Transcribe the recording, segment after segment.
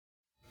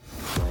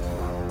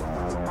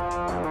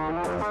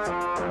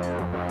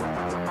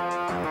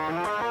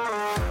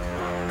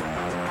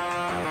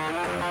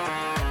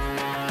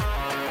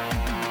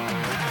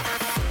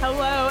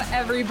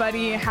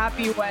everybody.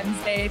 Happy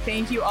Wednesday.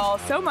 Thank you all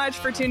so much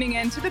for tuning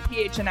in to the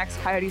PHNX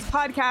Coyotes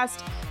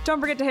podcast. Don't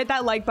forget to hit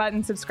that like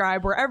button,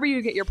 subscribe wherever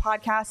you get your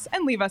podcasts,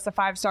 and leave us a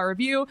 5-star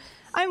review.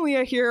 I'm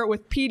Leah here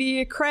with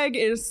PD. Craig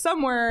is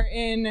somewhere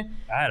in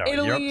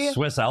Italy. Europe,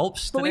 Swiss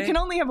Alps today? But we can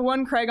only have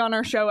one Craig on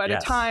our show at a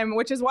time,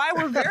 which is why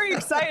we're very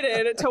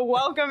excited to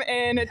welcome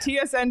in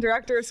TSN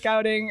Director of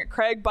Scouting,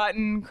 Craig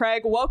Button.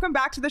 Craig, welcome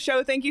back to the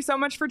show. Thank you so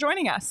much for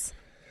joining us.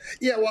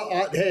 Yeah,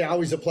 well, hey,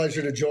 always a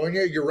pleasure to join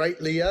you. You're right,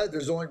 Leah.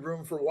 There's only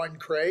room for one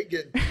Craig.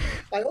 And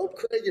I hope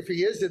Craig, if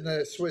he is in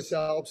the Swiss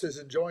Alps, is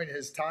enjoying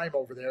his time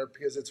over there,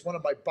 because it's one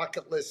of my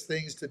bucket list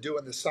things to do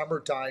in the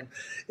summertime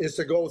is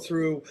to go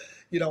through,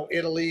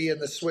 Italy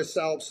and the Swiss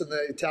Alps and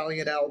the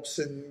Italian Alps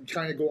and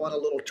kind of go on a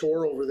little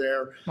tour over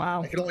there.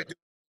 Wow. I can only do it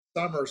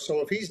in summer.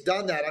 So if he's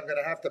done that, I'm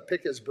going to have to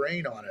pick his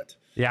brain on it.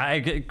 Yeah,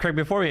 Craig,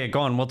 before we get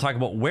going, we'll talk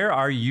about where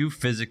are you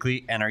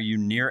physically, and are you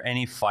near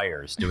any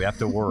fires? Do we have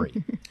to worry?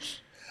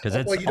 Because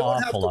it's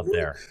awful up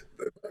there.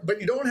 But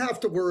you don't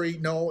have to worry.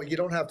 No, you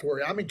don't have to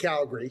worry. I'm in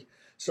Calgary.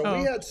 So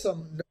we had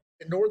some,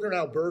 in northern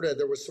Alberta,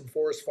 there was some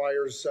forest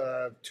fires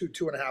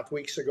 2.5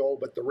 weeks ago,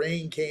 but the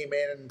rain came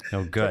in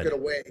and took it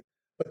away.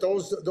 But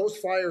those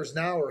fires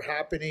now are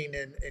happening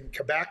in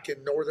Quebec,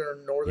 in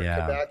northern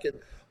Quebec. And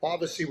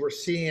obviously we're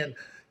seeing,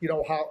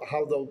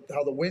 how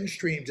the wind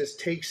stream just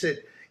takes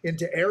it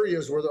into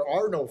areas where there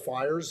are no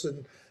fires.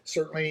 And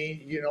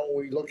certainly,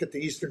 we look at the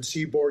eastern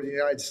seaboard of the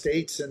United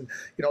States and,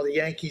 the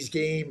Yankees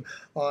game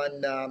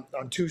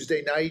on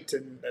Tuesday night,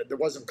 and there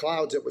wasn't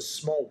clouds, it was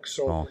smoke.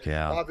 So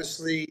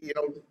obviously,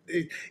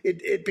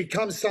 it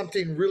becomes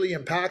something really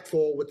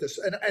impactful with this.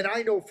 And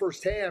I know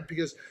firsthand,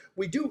 because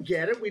we do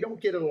get it. We don't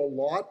get it a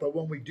lot, but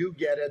when we do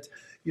get it,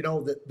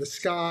 the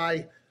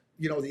sky,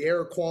 the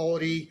air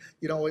quality,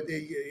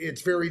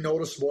 it's very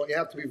noticeable, and you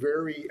have to be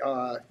very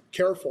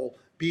careful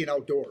being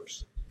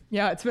outdoors.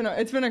 Yeah, it's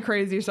been a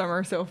crazy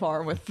summer so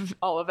far with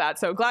all of that.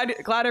 So glad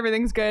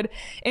everything's good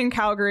in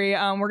Calgary.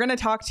 We're going to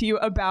talk to you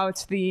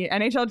about the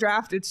NHL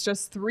draft. It's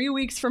just 3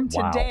 weeks from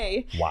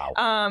today. Wow.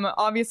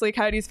 Obviously,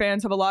 Coyotes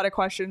fans have a lot of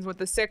questions with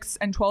the 6th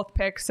and 12th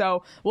pick.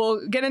 So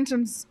we'll get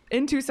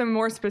into some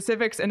more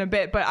specifics in a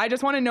bit. But I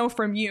just want to know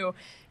from you,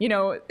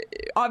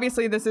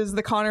 obviously this is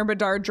the Connor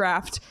Bedard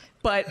draft.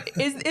 But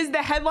is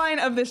the headline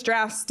of this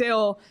draft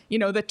still,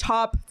 the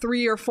top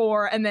 3 or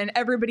 4 and then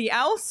everybody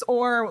else?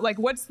 Or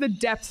what's the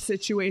depth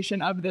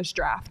situation of this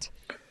draft?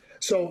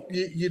 So,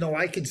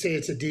 I can say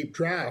it's a deep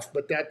draft,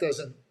 but that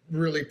doesn't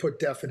really put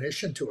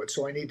definition to it.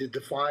 So I need to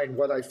define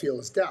what I feel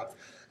is depth.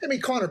 I mean,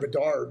 Connor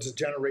Bedard's a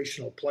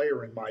generational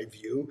player in my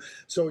view.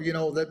 So,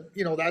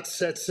 that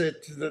sets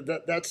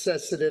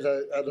it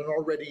at an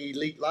already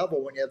elite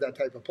level when you have that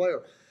type of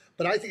player.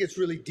 But I think it's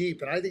really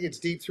deep, and I think it's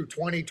deep through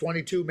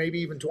 2022, maybe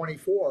even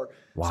 24.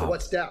 Wow. So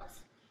what's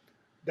depth?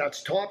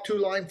 That's top 2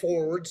 line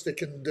forwards that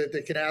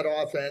can add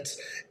offense,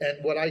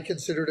 and what I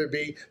consider to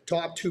be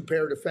top 2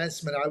 pair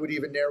defensemen. I would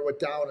even narrow it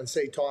down and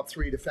say top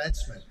 3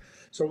 defensemen.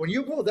 So when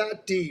you go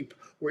that deep,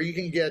 where you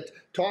can get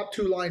top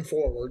 2 line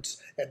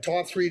forwards and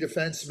top 3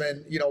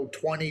 defensemen,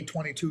 20,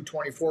 22,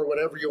 24,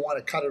 whatever you want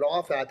to cut it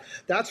off at,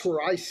 that's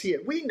where I see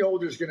it. We know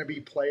there's going to be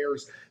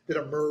players that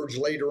emerge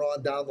later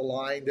on down the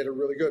line that are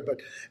really good. But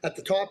at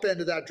the top end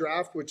of that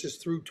draft, which is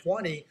through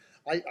 20,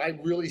 I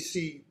really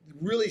see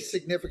really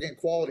significant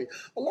quality.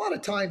 A lot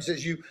of times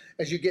as you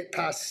get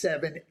past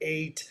 7,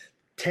 8,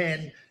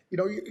 10,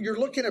 you're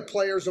looking at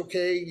players,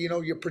 okay,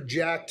 you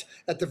project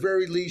at the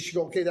very least, you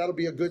go, okay, that'll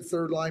be a good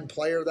 3rd line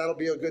player. That'll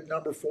be a good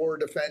number 4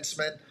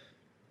 defenseman.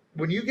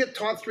 When you get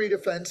top 3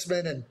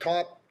 defensemen and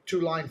top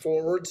 2 line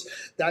forwards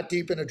that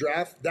deep in a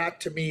draft, that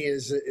to me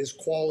is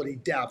quality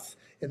depth.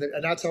 And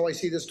that's how I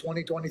see this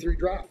 2023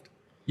 draft.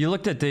 You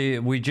looked at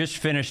we just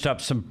finished up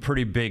some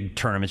pretty big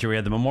tournaments. We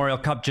had the Memorial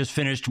Cup just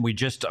finished. We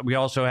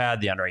also had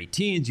the under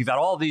 18s. You've had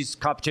all these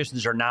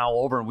competitions are now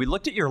over. And we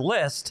looked at your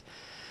list.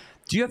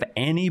 Do you have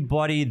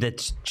anybody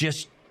that's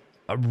just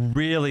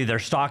really their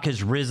stock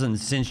has risen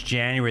since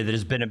January that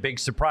has been a big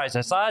surprise?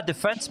 I saw a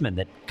defenseman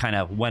that kind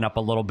of went up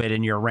a little bit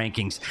in your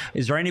rankings.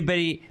 Is there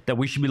anybody that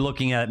we should be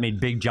looking at that made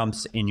big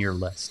jumps in your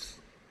list?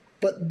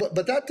 But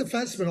that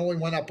defenseman only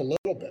went up a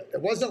little bit.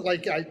 It wasn't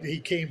like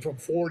he came from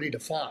 40 to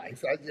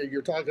 5.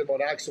 You're talking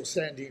about Axel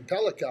Sandin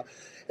Pellikka.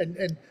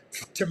 And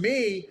to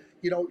me,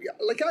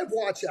 I've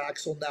watched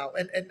Axel now,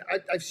 and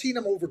I've seen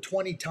him over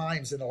 20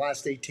 times in the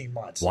last 18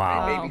 months.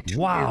 Wow. Maybe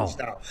 2 years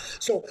now.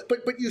 So,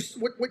 but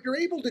what you're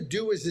able to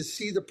do is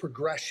see the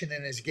progression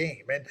in his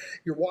game. And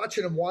you're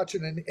watching him,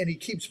 and he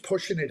keeps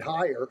pushing it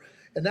higher.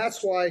 And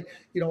that's why,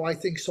 I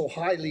think so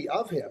highly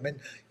of him. And,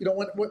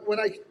 when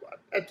I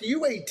at the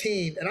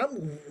U18, and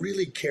I'm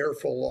really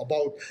careful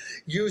about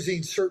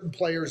using certain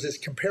players as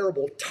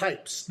comparable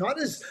types,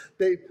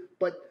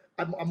 but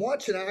I'm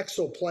watching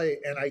Axel play,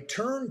 and I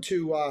turned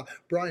to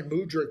Brian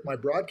Mudryk, my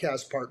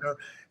broadcast partner,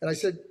 and I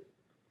said,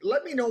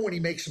 let me know when he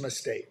makes a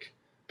mistake,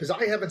 because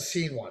I haven't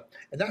seen one.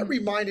 And that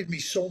reminded me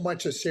so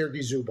much of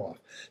Sergei Zubov.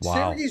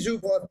 Wow. Sergei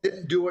Zubov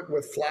didn't do it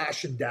with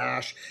flash and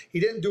dash. He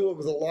didn't do it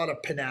with a lot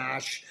of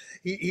panache.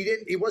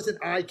 He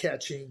wasn't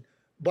eye-catching,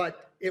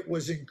 but it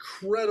was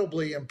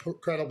incredibly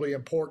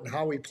important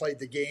how he played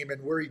the game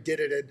and where he did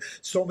it in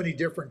so many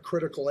different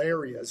critical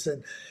areas.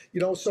 And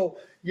so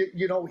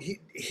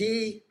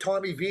he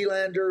Tommy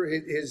Wilander,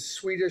 his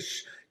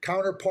Swedish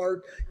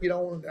counterpart,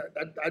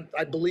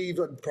 I believe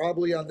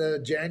probably on the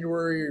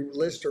January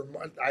list, or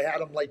I had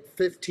him like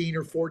 15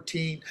 or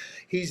 14.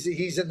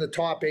 He's in the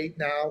top 8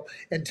 now.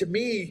 And to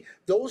me,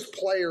 those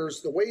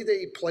players, the way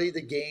they play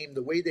the game,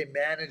 the way they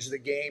manage the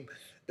game,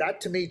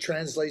 that to me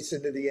translates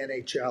into the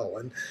NHL.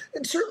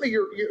 And certainly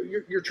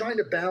you're trying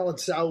to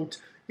balance out,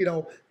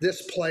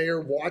 this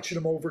player, watching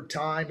them over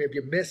time. Have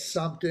you missed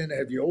something?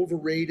 Have you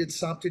overrated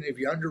something? Have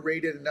you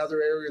underrated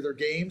another area of their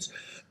games?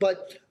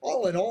 But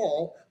all in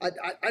all,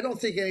 I don't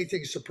think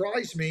anything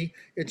surprised me.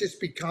 It just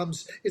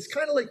becomes, it's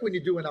kind of like when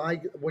you do an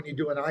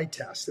eye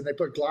test and they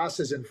put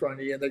glasses in front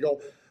of you and they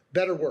go,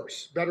 better,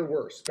 worse, better,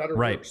 worse, better,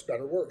 right. Worse,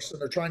 better, worse. And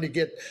they're trying to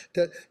get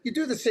to, you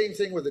do the same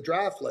thing with the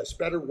draft list,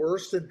 better,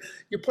 worse. And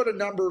you put a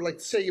number,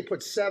 like say you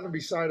put 7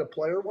 beside a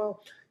player.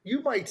 Well,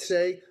 you might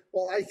say,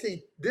 well, I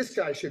think this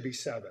guy should be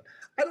 7.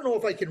 I don't know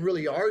if I can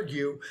really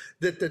argue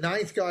that the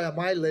 9th guy on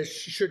my list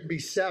shouldn't be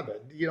 7,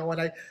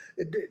 and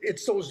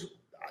it's those,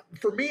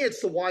 for me,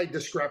 it's the wide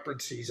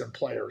discrepancies in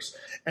players.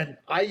 And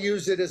I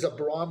use it as a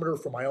barometer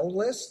for my own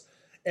list.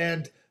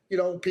 And,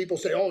 people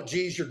say, oh,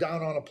 geez, you're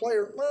down on a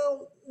player.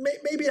 Well,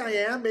 maybe I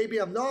am, maybe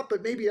I'm not,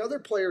 but maybe other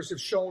players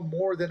have shown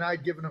more than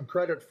I'd given them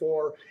credit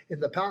for in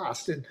the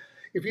past. And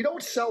if you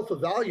don't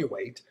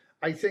self-evaluate,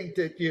 I think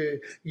that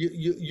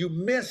you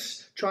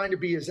miss trying to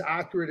be as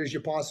accurate as you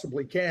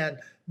possibly can,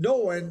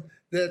 knowing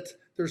that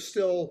there's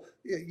still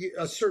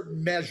a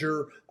certain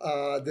measure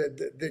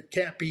that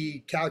can't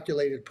be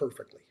calculated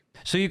perfectly.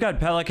 So you got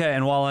Pellikka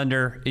and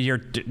Wallander, your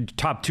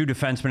top 2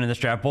 defensemen in this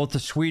draft, both the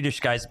Swedish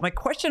guys. My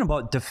question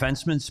about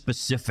defensemen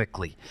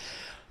specifically,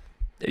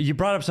 you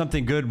brought up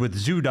something good with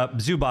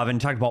Zubov and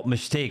talked about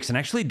mistakes and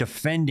actually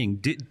defending.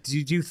 Do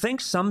you think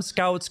some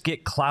scouts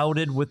get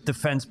clouded with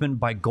defensemen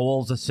by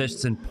goals,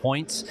 assists, and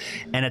points,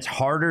 and it's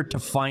harder to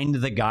find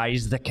the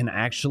guys that can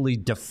actually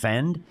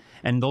defend?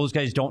 And those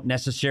guys don't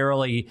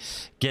necessarily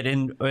get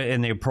in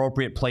the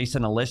appropriate place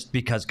in a list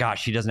because,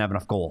 gosh, he doesn't have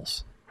enough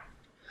goals.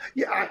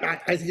 Yeah,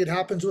 I think it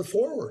happens with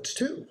forwards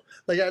too.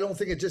 Like, I don't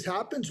think it just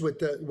happens with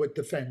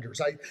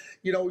defenders.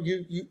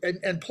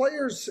 And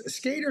players,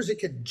 skaters that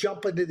can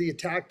jump into the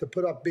attack to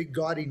put up big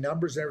gaudy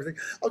numbers and everything.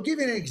 I'll give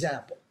you an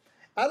example.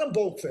 Adam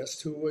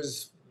Boqvist, who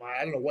was,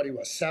 I don't know what he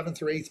was,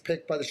 7th or 8th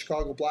pick by the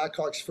Chicago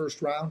Blackhawks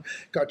first round,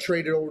 got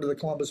traded over to the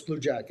Columbus Blue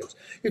Jackets.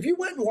 If you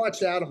went and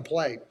watched Adam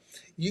play,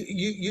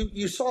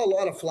 you saw a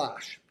lot of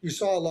flash. You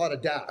saw a lot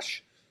of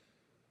dash.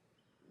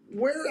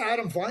 Where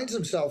Adam finds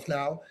himself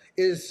now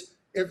is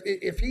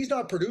if he's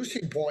not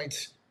producing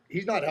points,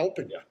 he's not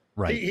helping you.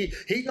 Right.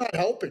 He's not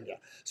helping you.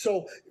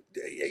 So,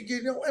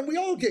 and we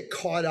all get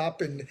caught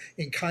up in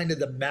kind of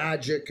the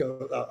magic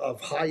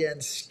of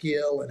high-end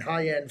skill and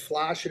high-end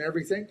flash and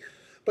everything.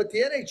 But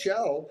the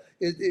NHL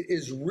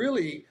is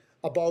really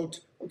about,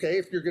 okay,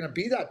 if you're going to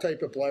be that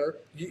type of player,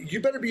 you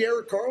better be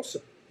Erik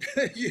Karlsson.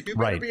 you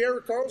better be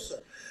Erik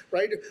Karlsson,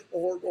 right?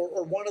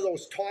 Or one of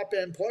those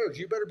top-end players.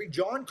 You better be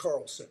John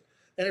Carlson.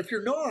 And if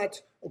you're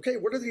not, okay,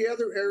 what are the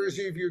other areas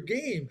of your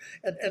game?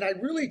 And I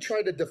really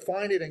try to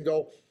define it and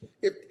go,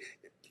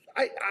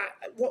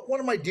 one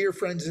of my dear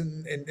friends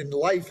in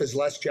life is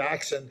Les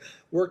Jackson.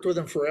 Worked with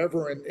him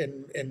forever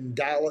in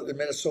Dallas, in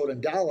Minnesota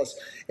and Dallas.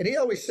 And he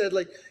always said,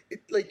 like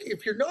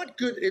if you're not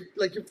good,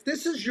 if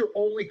this is your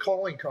only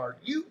calling card,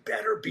 you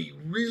better be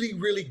really,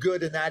 really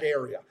good in that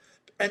area.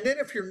 And then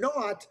if you're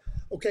not,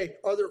 okay,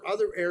 are there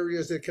other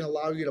areas that can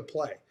allow you to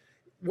play?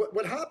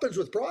 What happens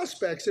with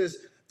prospects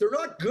is they're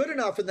not good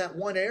enough in that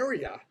one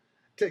area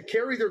to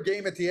carry their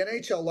game at the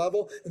NHL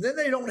level, and then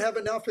they don't have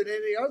enough in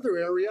any other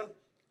area,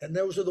 and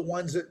those are the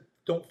ones that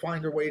don't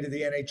find their way to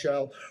the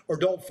NHL or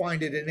don't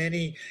find it in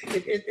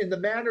the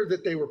manner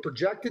that they were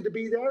projected to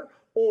be there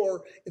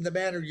or in the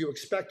manner you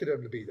expected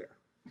them to be there.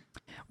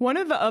 One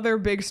of the other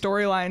big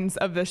storylines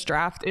of this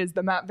draft is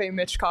the Matvei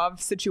Michkov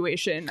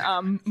situation.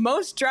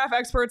 Most draft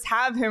experts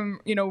have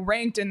him,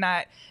 ranked in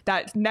that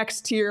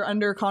next tier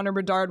under Connor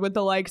Bedard with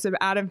the likes of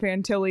Adam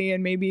Fantilli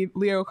and maybe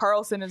Leo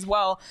Carlsson as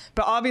well.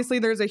 But obviously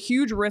there's a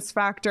huge risk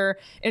factor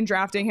in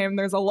drafting him.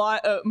 There's a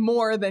lot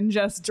more than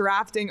just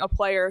drafting a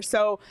player.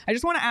 So I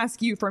just want to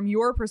ask you, from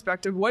your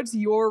perspective, what's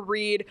your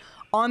read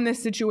on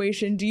this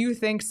situation? Do you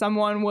think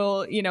someone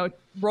will,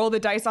 roll the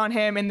dice on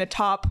him in the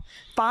top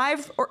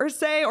 5 or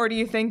say, or do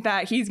you think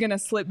that he's going to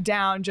slip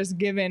down just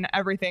given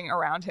everything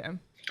around him?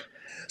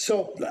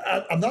 So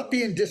I'm not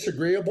being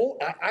disagreeable.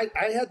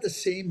 I had the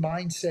same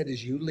mindset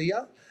as you,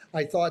 Leah.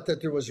 I thought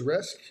that there was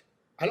risk.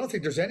 I don't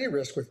think there's any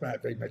risk with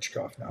Matvei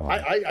Michkov now.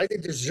 Wow. I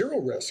think there's zero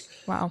risk.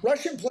 Wow.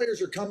 Russian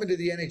players are coming to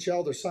the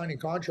NHL. They're signing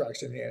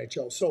contracts in the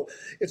NHL. So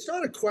it's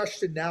not a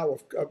question now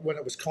of when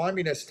it was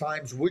communist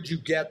times, would you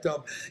get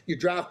them? You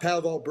draft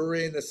Pavel Bure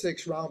in the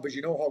 6th round because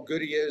you know how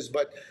good he is,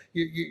 but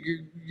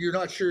you're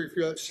not sure if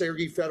you have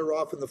Sergei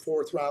Fedorov in the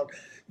 4th round.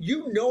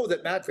 You know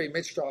that Matvei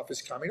Michkov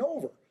is coming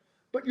over.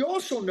 But you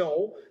also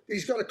know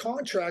he's got a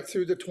contract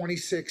through the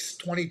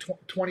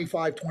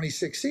 25,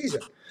 26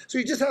 season. So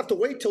you just have to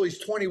wait till he's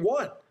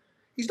 21.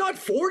 He's not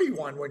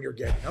 41 when you're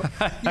getting him.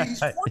 He's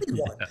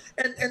 21.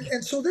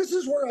 And so this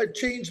is where I've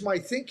changed my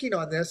thinking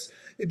on this,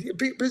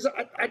 because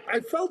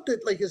I felt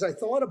that, like, as I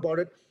thought about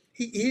it,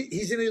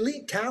 he's an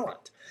elite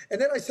talent.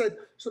 And then I said,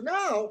 so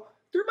now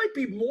there might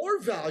be more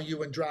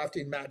value in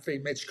drafting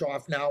Matvei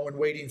Michkov now and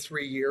waiting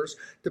 3 years,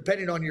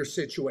 depending on your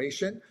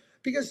situation.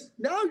 Because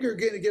now you're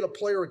going to get a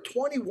player at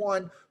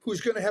 21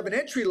 who's going to have an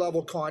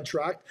entry-level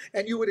contract,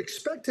 and you would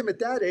expect him at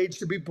that age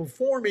to be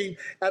performing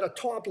at a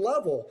top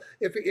level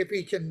if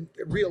he can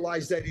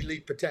realize that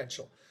elite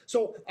potential.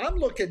 So I'm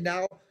looking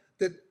now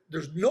that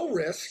there's no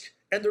risk,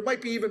 and there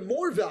might be even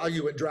more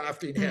value in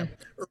drafting him.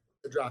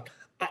 Draft.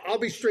 I'll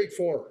be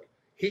straightforward.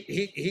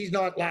 He's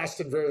not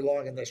lasting very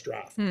long in this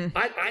draft. I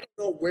don't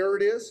know where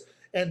it is.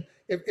 And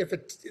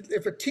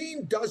if a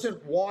team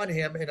doesn't want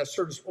him in a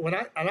certain,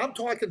 and I'm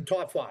talking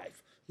top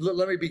 5,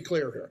 let me be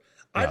clear here.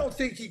 I don't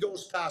think he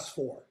goes past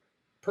 4,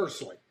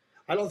 personally.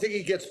 I don't think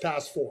he gets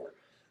past 4.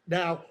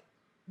 Now,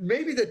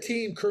 maybe the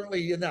team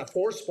currently in that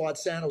 4 spot,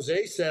 San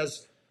Jose,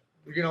 says,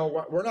 you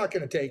know, we're not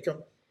going to take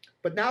him.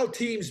 But now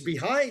teams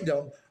behind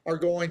him are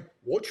going,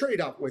 we'll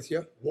trade up with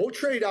you. We'll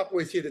trade up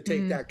with you to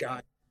take that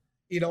guy.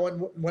 You know,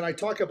 and when I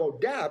talk about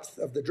depth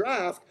of the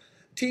draft,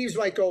 teams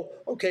might go,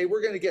 okay,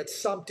 we're going to get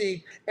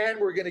something, and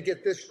we're going to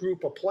get this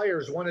group of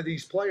players, one of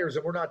these players,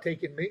 and we're not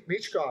taking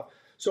Michkov.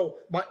 So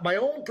my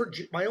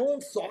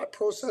own thought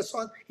process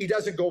on, he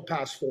doesn't go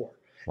past 4.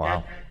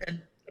 Wow.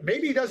 And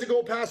maybe he doesn't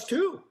go past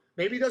 2.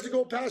 Maybe he doesn't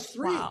go past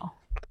 3. Wow.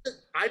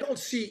 I don't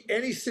see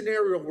any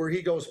scenario where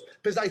he goes,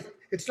 because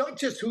it's not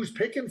just who's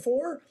picking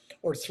 4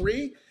 or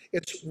 3.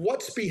 It's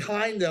what's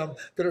behind them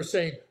that are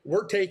saying,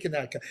 we're taking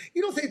that guy.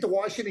 You don't think the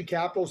Washington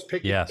Capitals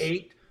picking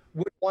 8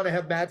 would want to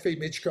have Matvei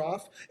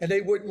Michkov, and they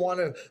wouldn't want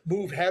to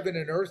move heaven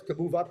and earth to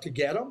move up to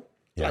get him?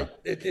 Yeah.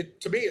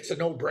 To me, it's a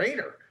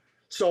no-brainer.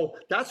 So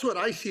that's what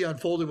I see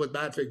unfolding with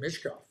Matvei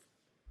Michkov.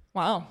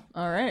 Wow.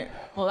 All right.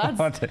 Well,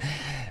 that's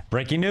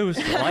breaking news.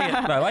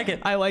 I like it.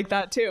 I like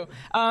that too.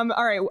 All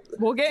right.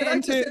 We'll get Can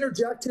into. I just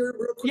interject here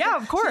real quick? Yeah,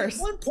 of course.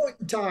 See, at one point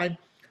in time,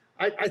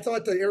 I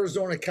thought the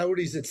Arizona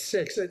Coyotes at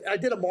 6. I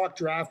did a mock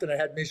draft and I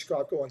had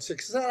Michkov going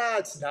 6.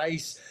 It's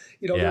nice.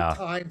 You know, their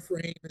time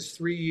frame is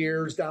 3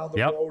 years down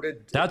the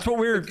road. That's what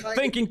we were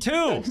thinking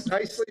too.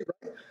 Nicely,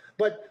 right?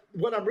 But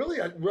what I'm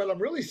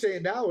really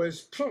saying now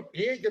is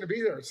he ain't going to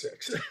be there at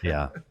 6.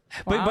 Yeah.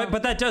 Wow.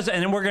 But that does,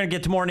 and then we're going to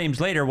get to more names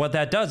later. What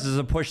that does is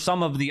it push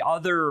some of the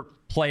other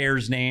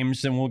players'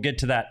 names, and we'll get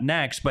to that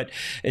next. But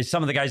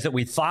some of the guys that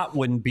we thought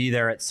wouldn't be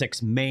there at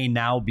 6 may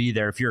now be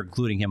there if you're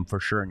including him for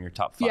sure in your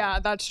top 5. Yeah,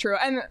 that's true.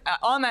 And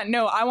on that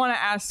note, I want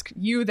to ask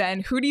you then,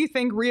 who do you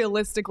think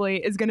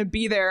realistically is going to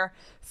be there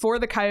for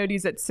the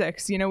Coyotes at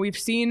 6? You know, we've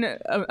seen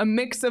a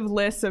mix of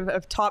lists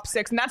of top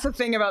 6, and that's the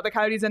thing about the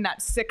Coyotes in that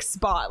 6th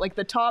spot, like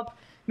the top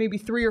maybe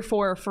 3 or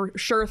 4 for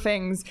sure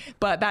things,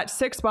 but that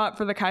 6th spot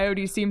for the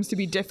Coyotes seems to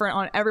be different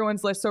on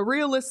everyone's list. So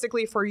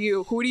realistically for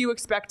you, who do you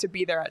expect to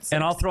be there at 6?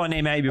 And I'll throw a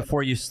name at you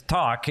before you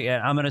talk.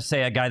 I'm going to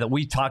say a guy that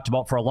we talked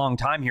about for a long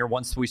time here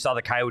once we saw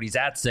the Coyotes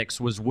at 6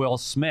 was Will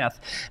Smith.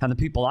 And the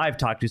people I've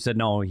talked to said,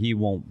 no, he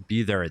won't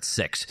be there at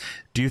 6.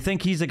 Do you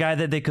think he's a guy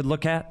that they could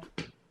look at?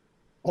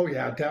 Oh,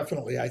 yeah,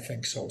 definitely. I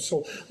think so.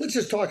 So let's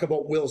just talk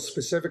about Will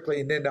specifically,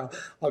 and then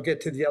I'll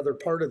get to the other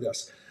part of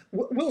this.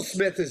 Will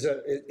Smith is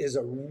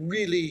a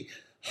really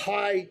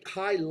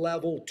high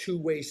level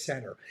two-way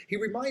center. He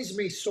reminds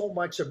me so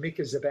much of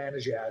Mika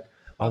Zibanejad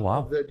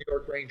of the New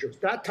York Rangers.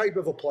 That type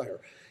of a player.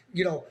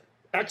 You know,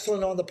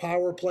 excellent on the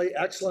power play,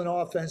 excellent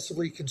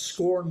offensively, can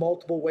score in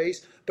multiple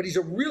ways, but he's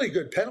a really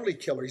good penalty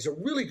killer. He's a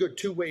really good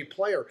two-way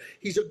player.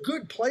 He's a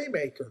good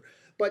playmaker.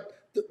 But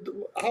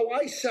how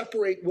I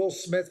separate Will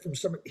Smith from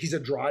he's a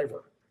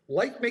driver.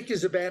 Like Mika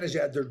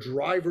Zibanejad, they're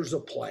drivers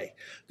of play.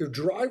 They're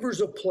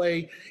drivers of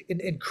play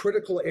in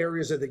critical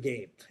areas of the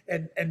game.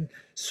 And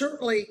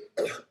certainly,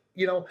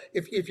 you know,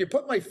 if you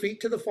put my feet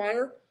to the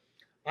fire,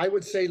 I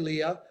would say,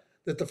 Leah,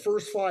 that the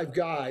first 5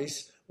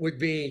 guys would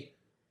be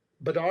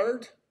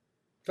Bedard,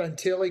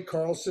 Fantilli,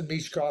 Karlsson,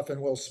 Michkov, and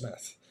Will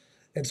Smith.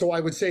 And so I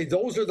would say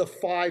those are the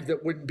 5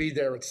 that wouldn't be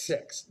there at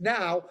 6.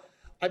 Now,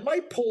 I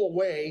might pull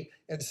away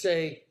and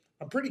say,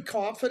 I'm pretty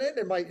confident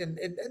in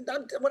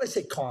when I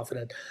say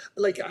confident,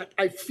 like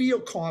I feel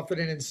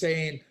confident in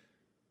saying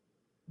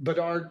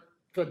Bedard,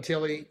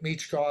 Fantilli,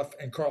 Michkov,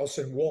 and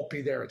Karlsson won't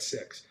be there at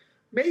 6.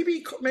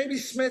 Maybe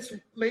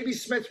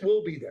Smith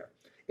will be there.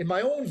 In my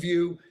own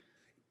view,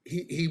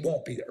 he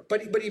won't be there,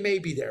 but he may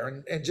be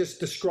there. And just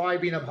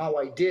describing him how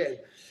I did,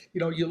 you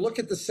know, you look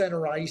at the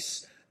center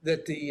ice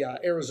that the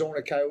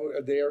Arizona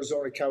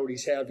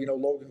Coyotes have, you know,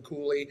 Logan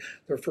Cooley,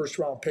 their first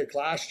round pick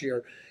last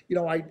year. You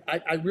know,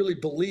 I really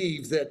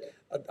believe that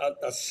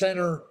a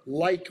center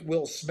like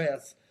Will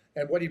Smith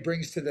and what he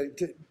brings to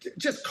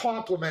just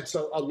complements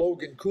a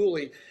Logan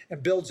Cooley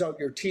and builds out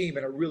your team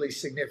in a really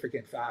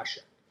significant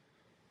fashion.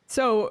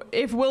 So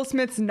if Will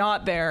Smith's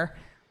not there,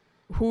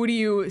 who do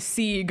you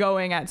see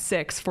going at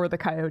 6 for the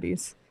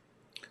Coyotes?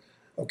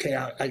 Okay,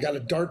 I got a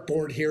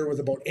dartboard here with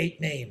about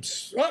 8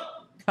 names.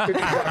 Oh,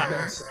 55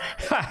 minutes.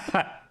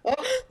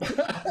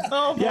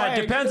 Oh, boy. Yeah,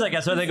 it depends, I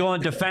guess. Are they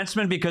going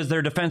defensemen because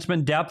their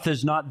defenseman depth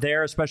is not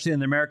there, especially in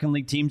the American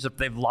League teams if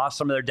they've lost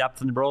some of their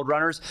depth in the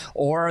Roadrunners?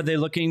 Or are they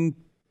looking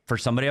for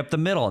somebody up the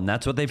middle? And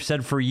that's what they've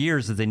said for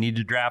years, that they need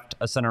to draft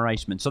a center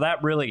iceman. So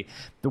that really,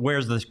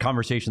 where's the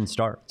conversation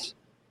starts.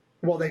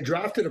 Well, they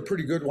drafted a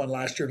pretty good one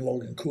last year in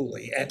Logan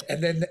Cooley,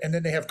 and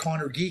then they have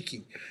Connor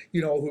Geekie,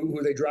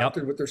 who they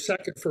drafted with their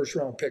second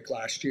first-round pick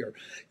last year.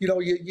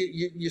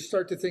 You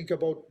start to think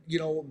about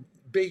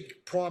big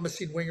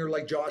promising winger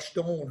like Josh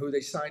Doan, who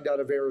they signed out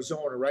of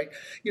Arizona, right?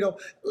 And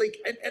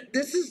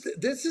this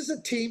is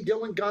a team.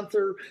 Dylan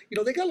Guenther,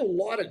 they got a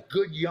lot of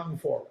good young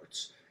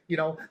forwards.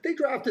 They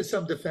drafted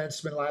some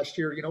defensemen last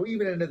year,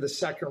 even into the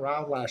second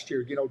round last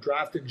year,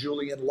 drafted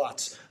Julian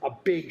Lutz, a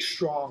big,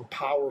 strong,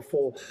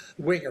 powerful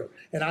winger.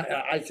 And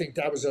I think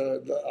that was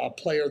a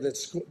player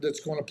that's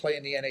going to play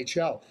in the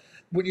NHL.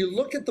 When you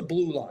look at the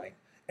blue line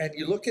and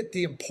you look at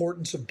the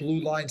importance of blue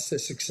lines to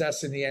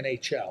success in the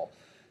NHL,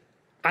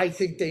 I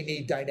think they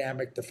need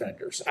dynamic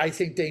defenders. I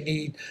think they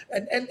need,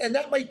 and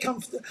that might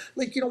come,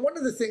 one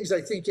of the things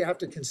I think you have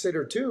to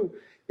consider too,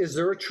 is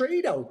there a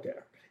trade out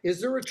there? Is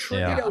there a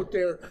trade out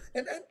there?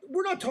 And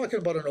we're not talking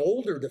about an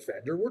older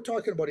defender. We're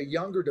talking about a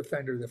younger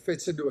defender that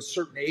fits into a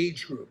certain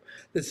age group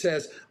that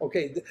says,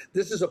 okay,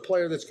 this is a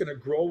player that's going to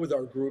grow with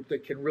our group,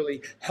 that can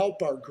really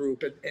help our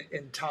group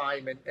in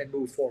time and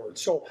move forward.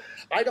 So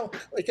I don't,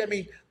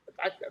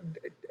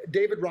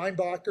 David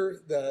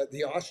Reinbacher,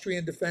 the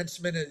Austrian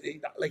defenseman,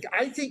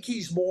 I think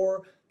he's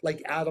more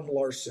like Adam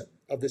Larson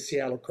of the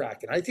Seattle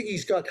Kraken. I think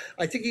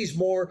he's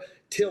more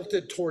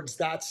tilted towards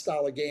that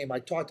style of game. I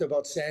talked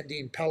about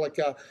Sandin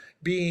Pellikka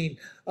being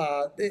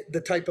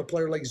the type of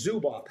player like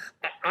Zubov.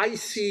 I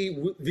see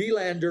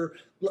Wilander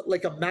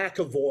like a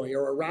McAvoy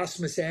or a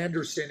Rasmus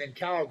Anderson in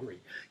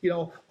Calgary.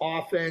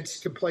 Offense,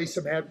 can play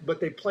some heavy, but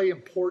they play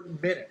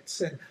important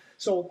minutes. And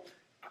so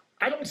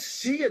I don't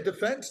see a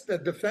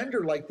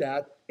defender like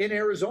that in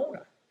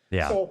Arizona.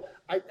 Yeah. So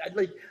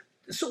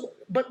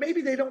but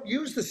maybe they don't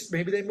use this.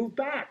 Maybe they move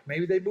back.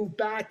 Maybe they move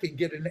back and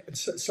get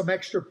some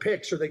extra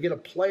picks, or they get a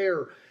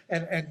player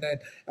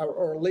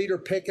or a later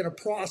pick and a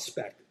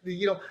prospect.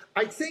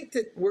 I think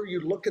that where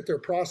you look at their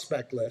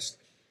prospect list,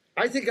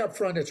 I think up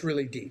front it's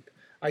really deep.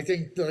 I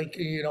think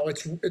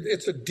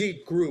it's a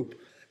deep group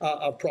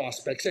of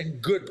prospects and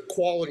good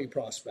quality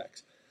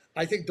prospects.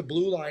 I think the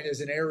blue line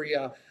is an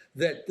area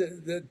that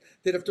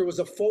if there was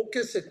a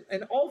focus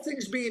and all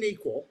things being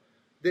equal,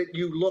 that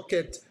you look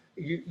at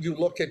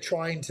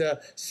trying to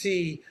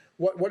see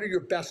what are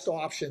your best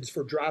options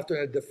for drafting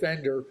a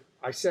defender.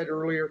 I said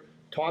earlier,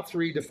 top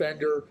 3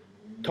 defender,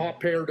 top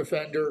pair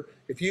defender.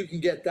 If you can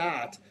get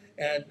that,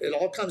 and it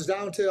all comes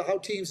down to how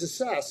teams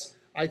assess,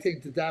 I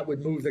think that would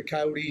move the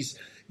Coyotes,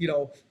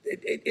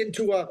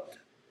 into a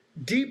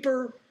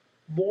deeper,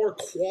 more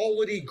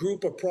quality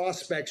group of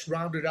prospects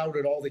rounded out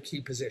at all the key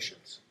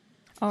positions.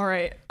 All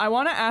right. I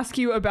want to ask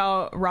you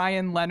about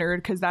Ryan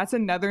Leonard, because that's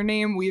another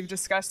name we've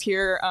discussed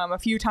here a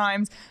few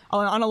times.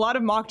 On a lot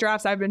of mock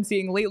drafts I've been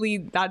seeing lately,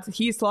 that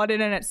he's slotted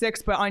in at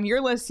 6, but on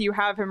your list, you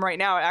have him right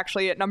now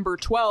actually at number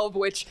 12,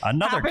 which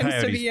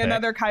happens to be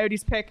another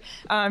Coyotes pick.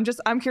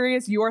 I'm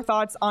curious your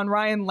thoughts on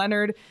Ryan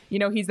Leonard.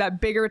 He's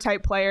that bigger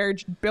type player.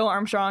 Bill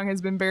Armstrong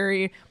has been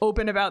very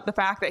open about the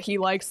fact that he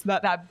likes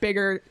that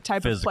bigger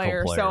type of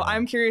player. So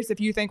I'm curious if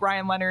you think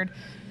Ryan Leonard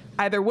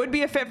either would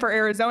be a fit for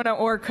Arizona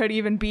or could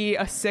even be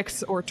a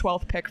 6th or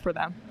 12th pick for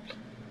them.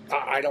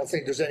 I don't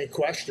think there's any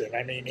question.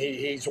 I mean,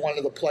 he's one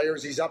of the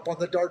players. He's up on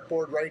the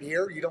dartboard right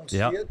here. You don't see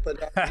it, but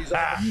he's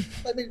on.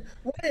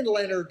 Ryan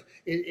Leonard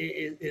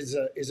is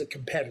a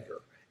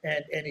competitor.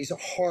 And he's a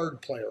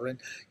hard player. And,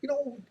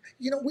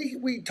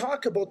 we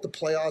talk about the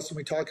playoffs and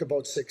we talk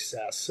about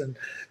success. And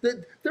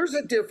there's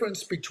a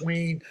difference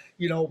between,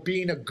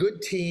 being a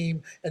good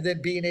team and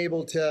then being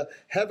able to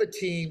have a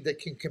team that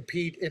can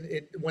compete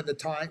when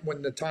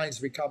the times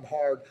become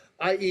hard,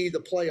 i.e. the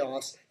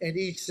playoffs and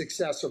each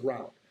successive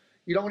round.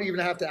 You don't even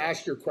have to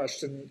ask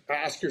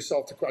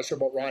yourself the question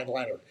about Ryan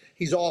Leonard.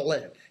 He's all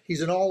in.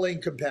 He's an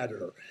all-in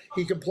competitor.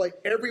 He can play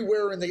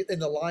everywhere in the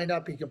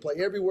lineup. He can play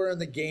everywhere in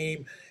the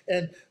game.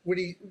 And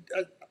when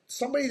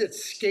somebody that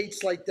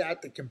skates like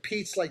that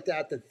competes like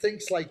that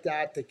thinks like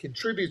that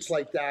contributes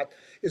like that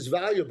is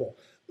valuable.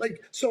 I'm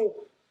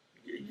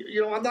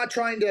not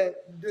trying to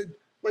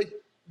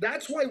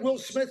that's why Will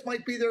Smith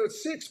might be there at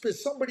 6,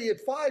 because somebody at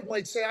 5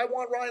 might say, I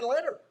want Ryan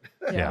Leonard.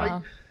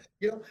 Yeah.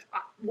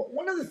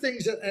 One of the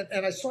things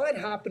and I saw it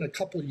happen a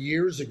couple of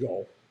years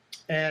ago,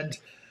 and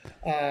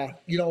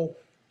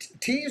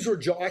teams were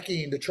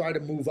jockeying to try to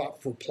move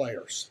up for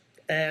players,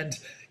 and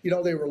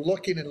they were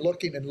looking and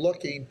looking and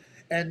looking,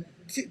 and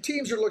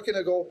teams are looking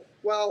to go,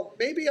 well,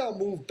 maybe I'll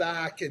move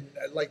back and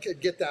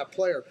get that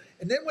player.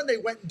 And then when they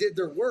went and did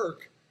their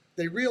work,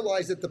 they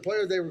realized that the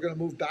player they were going to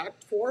move back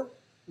for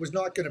was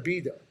not going to be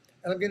there.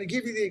 And I'm going to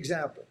give you the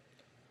example: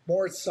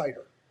 Moritz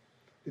Seider.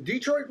 The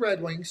Detroit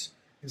Red Wings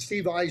and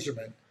Steve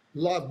Yzerman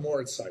loved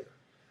Moritz Seider,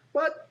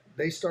 but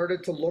They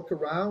started to look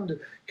around.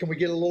 Can we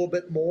get a little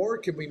bit more?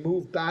 Can we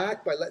move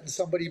back by letting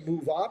somebody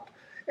move up?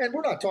 And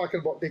we're not talking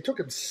about, they took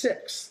him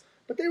sixth,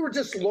 but they were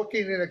just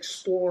looking and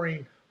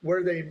exploring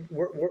where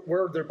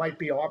there might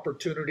be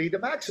opportunity to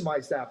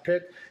maximize that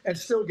pick and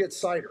still get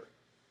Seider.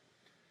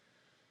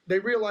 They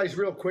realized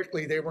real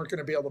quickly they weren't going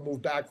to be able to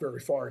move back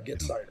very far and get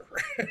Seider.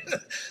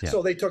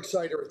 So they took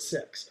Seider at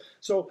 6.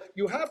 So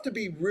you have to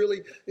be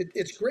really,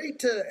 it's great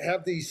to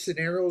have these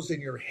scenarios in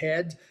your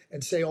head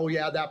and say, oh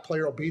yeah, that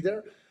player will be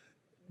there.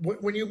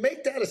 When you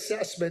make that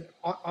assessment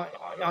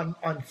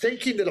on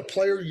thinking that a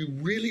player you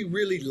really,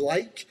 really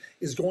like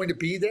is going to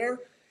be there,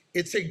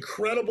 it's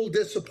incredible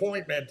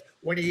disappointment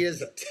when he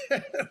isn't.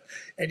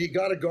 And you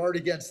got to guard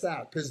against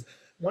that, because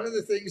one of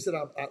the things that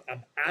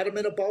I'm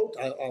adamant about,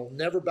 I'll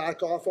never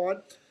back off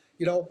on,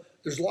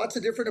 there's lots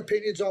of different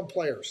opinions on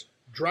players.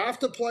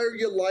 Draft a player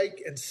you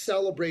like and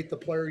celebrate the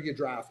player you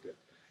drafted.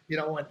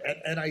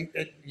 And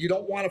you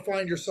don't want to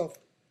find yourself,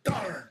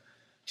 darn,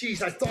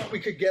 geez, I thought we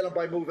could get him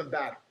by moving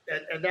back.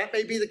 And that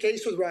may be the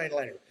case with Ryan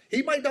Leonard.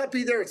 He might not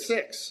be there at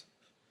 6.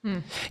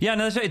 Yeah,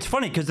 no, it's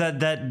funny because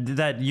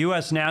that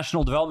U.S.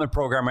 National Development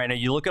Program right now,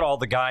 you look at all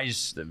the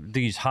guys,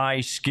 these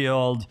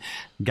high-skilled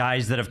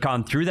guys that have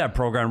gone through that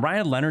program.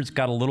 Ryan Leonard's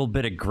got a little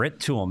bit of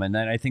grit to him, and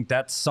then I think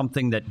that's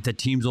something that the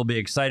teams will be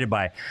excited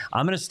by.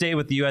 I'm going to stay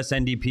with the U.S.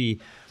 NDP.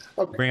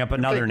 Okay. Bring up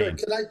another name.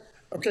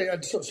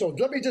 So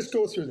let me just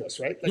go through this,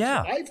 right?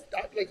 Yeah. So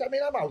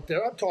I'm out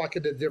there. I'm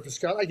talking to different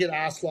scouts. I get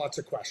asked lots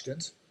of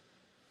questions.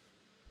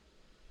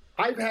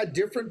 I've had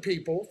different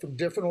people from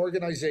different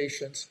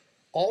organizations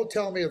all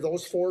tell me of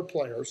those 4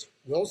 players,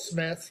 Will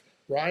Smith,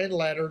 Ryan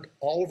Leonard,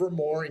 Oliver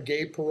Moore, and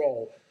Gabe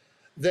Perreault,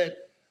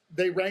 that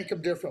they rank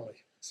them differently.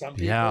 Some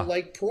people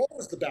like Perreault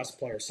as the best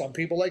player. Some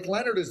people like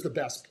Leonard as the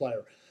best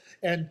player.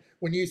 And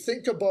when you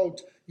think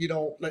about,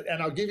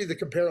 and I'll give you the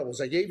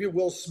comparables. I gave you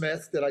Will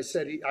Smith that I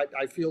said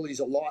I feel he's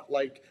a lot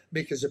like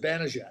Mika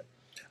Zibanejad.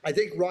 I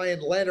think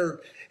Ryan Leonard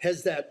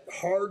has that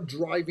hard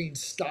driving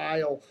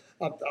style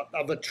of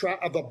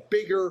a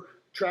bigger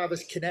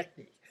Travis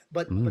Konechny.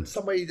 But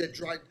somebody that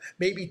drives,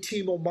 maybe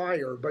Timo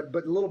Meyer, but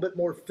a little bit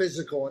more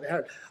physical.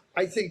 And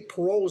I think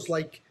Perreault's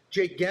like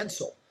Jake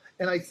Gensel.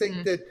 And I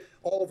think that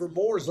Oliver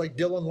Moore is like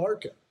Dylan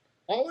Larkin.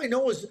 All I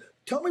know is,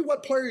 tell me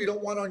what player you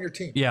don't want on your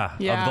team. Yeah, of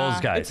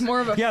those guys. It's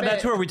more of a fit.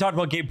 That's where we talked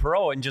about Gabe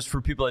Perreault. And just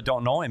for people that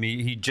don't know him,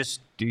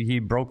 he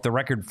broke the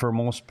record for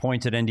most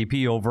points at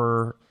NDP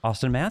over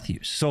Austin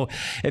Matthews. So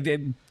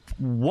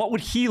what would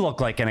he look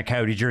like in a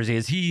Coyote jersey?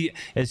 Is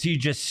he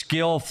just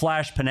skill,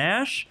 flash,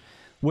 panache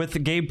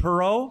with Gabe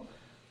Perreault?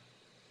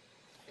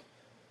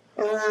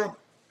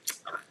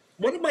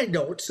 One of my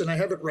notes, and I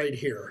have it right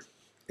here,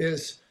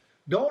 is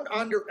don't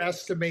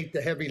underestimate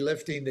the heavy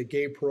lifting that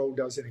Gabe Perreault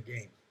does in a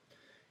game.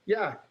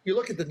 Yeah, you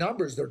look at the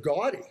numbers, they're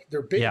gaudy.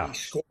 They're big. Yeah. He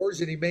scores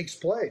and he makes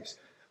plays.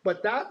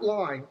 But that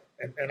line,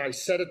 and I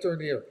said it during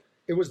the year,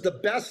 it was the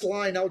best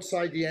line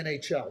outside the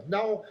NHL.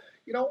 Now,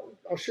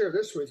 I'll share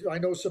this with you. I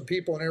know some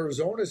people in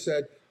Arizona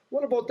said,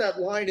 what about that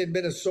line in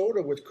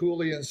Minnesota with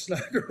Cooley and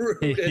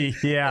Snuggerud and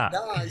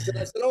Nyes? And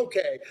I said,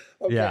 okay,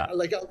 yeah.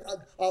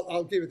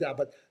 I'll give it that.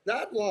 But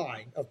that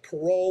line of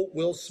Perreault,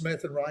 Will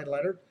Smith, and Ryan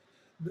Leonard,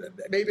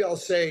 maybe I'll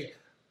say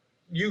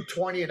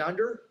U20 and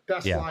under,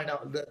 best line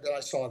out that I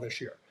saw this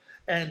year.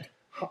 And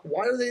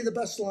why are they the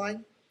best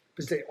line?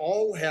 Because they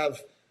all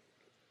have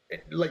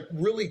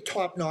really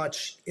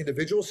top-notch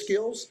individual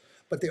skills,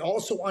 but they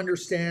also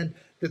understand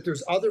that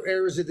there's other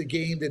areas of the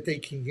game that they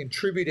can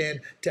contribute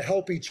in to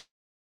help each.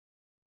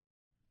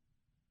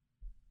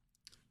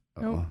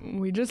 Oh,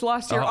 we just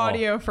lost your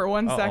audio for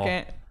 1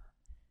 second.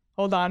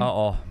 Hold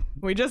on.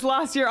 We just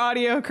lost your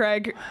audio,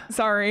 Craig.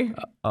 Sorry.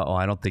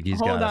 I don't think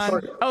he's got us.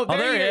 Hold on. Oh,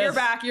 there you go. You're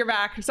back. You're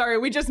back. Sorry,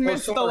 we just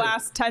missed the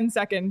last 10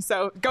 seconds.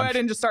 So go ahead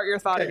and just start your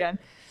thought again.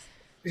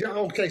 Yeah,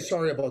 okay,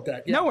 sorry about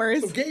that. Yeah. No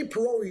worries. So Gabe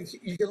Perreault,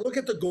 you can look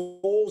at the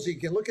goals, you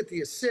can look at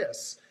the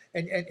assists,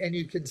 and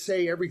you can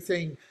say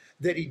everything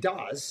that he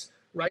does,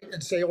 right?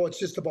 And say, oh, it's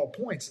just about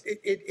points.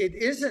 It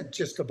isn't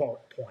just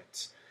about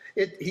points.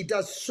 He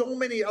does so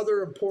many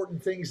other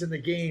important things in the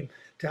game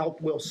to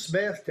help Will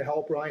Smith, to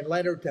help Ryan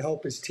Leonard, to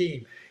help his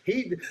team.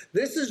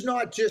 This is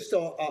not just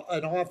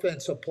an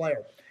offensive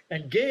player.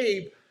 And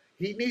Gabe,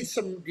 he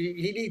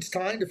needs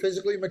time to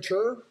physically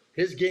mature.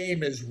 His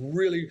game is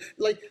really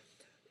like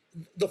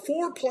the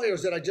 4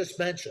 players that I just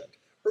mentioned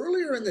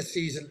earlier in the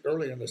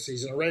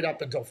season, right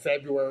up until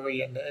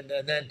February, and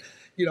then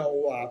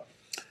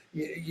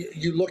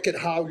you look at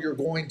how you're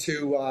going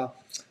to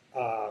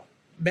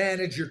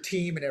manage your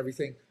team and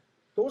everything.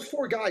 Those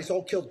 4 guys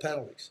all killed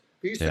penalties.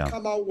 They used to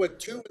come out with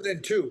 2 and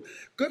then 2.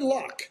 Good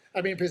luck.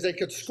 I mean, because they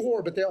could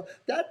score, but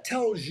that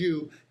tells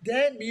you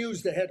Dan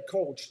Muse, the head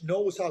coach,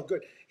 knows how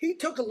good. He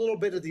took a little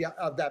bit of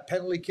that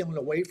penalty killing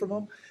away from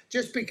him,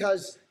 just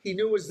because he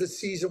knew as the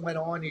season went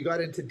on, you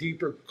got into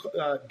deeper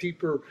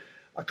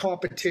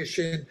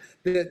competition,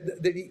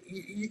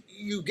 that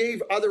you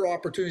gave other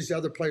opportunities to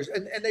other players,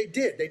 and they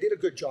did. They did a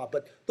good job.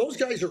 But those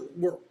guys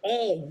were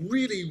all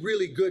really,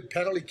 really good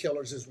penalty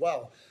killers as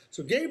well.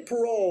 So Gabe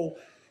Perreault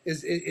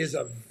is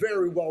a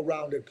very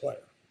well-rounded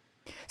player.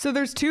 So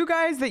there's two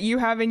guys that you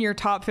have in your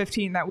top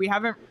 15 that we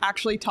haven't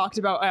actually talked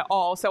about at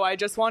all. So I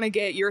just want to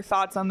get your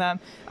thoughts on them.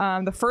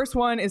 The first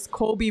one is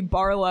Colby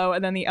Barlow,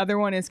 and then the other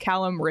one is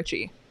Callum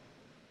Ritchie.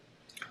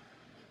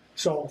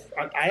 So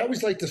I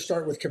always like to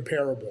start with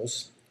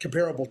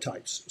comparable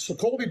types. So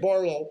Colby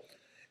Barlow,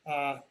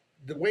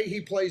 the way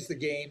he plays the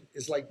game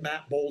is like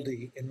Matt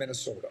Boldy in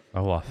Minnesota.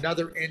 Oh, wow.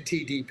 Another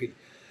NTDP.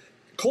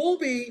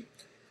 Colby,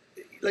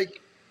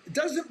 like, it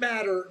doesn't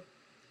matter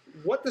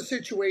what the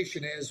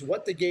situation is,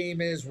 what the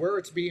game is, where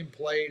it's being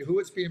played, who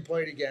it's being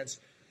played against.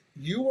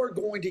 You are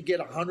going to get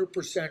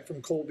 100%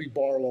 from Colby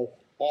Barlow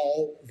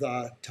all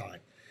the time.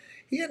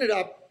 He ended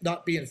up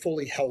not being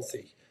fully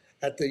healthy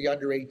at the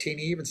under 18.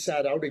 He even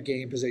sat out a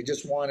game because they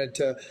just wanted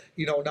to,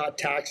 not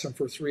tax him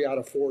for 3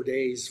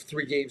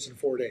 games in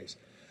 4 days.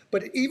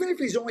 But even if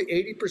he's only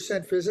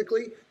 80%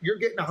 physically, you're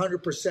getting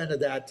 100% of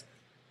that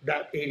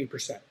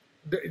 80%.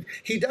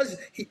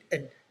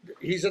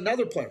 He's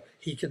another player.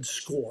 He can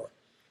score.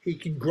 He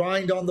can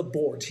grind on the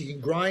boards. He can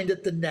grind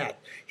at the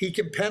net. He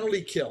can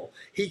penalty kill.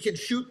 He can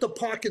shoot the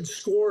puck and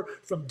score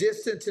from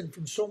distance and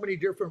from so many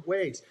different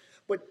ways.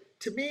 But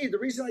to me, the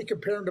reason I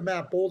compare him to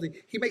Matt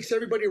Boldy, he makes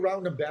everybody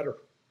around him better.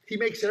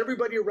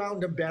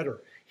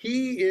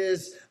 He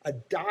is a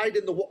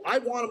dyed-in-the-wool. I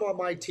want him on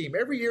my team.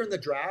 Every year in the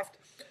draft,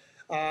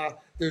 I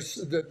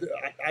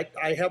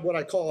have what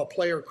I call a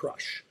player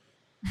crush.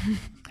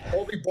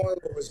 Colby Barlow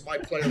is my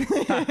player.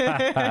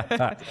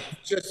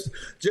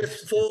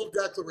 just full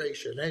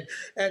declaration.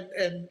 And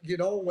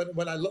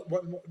when I look,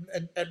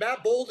 and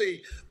Matt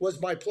Boldy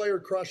was my player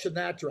crush in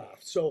that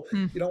draft. So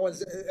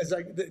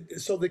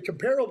so the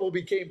comparable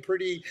became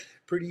pretty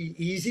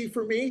easy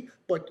for me.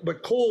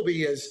 But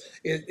Colby is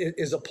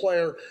a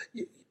player.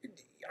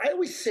 I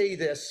always say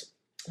this: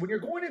 when you're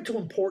going into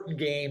important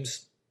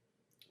games,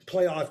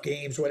 playoff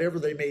games, whatever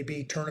they may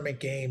be, tournament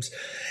games,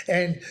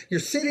 and you're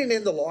sitting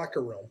in the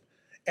locker room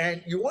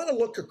and you want to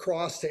look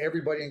across to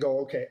everybody and go,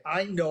 okay,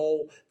 I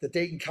know that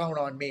they can count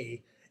on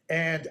me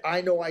and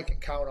I know I can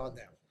count on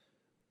them.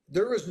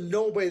 There is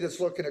nobody that's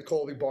looking at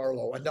Colby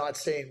Barlow and not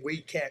saying we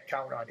can't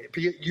count on him.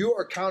 You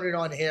are counting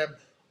on him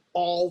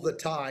all the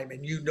time,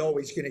 and he's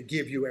going to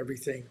give you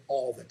everything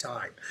all the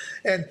time.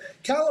 And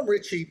Callum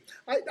Ritchie,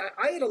 I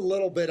had a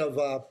little bit of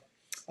a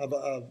I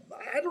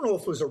don't know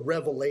if it was a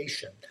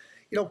revelation.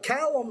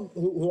 Callum,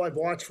 who I've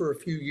watched for a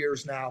few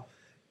years now,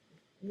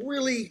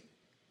 really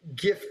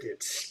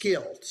gifted,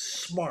 skilled,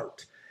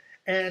 smart.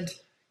 And,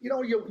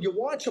 you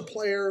watch a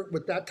player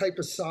with that type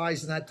of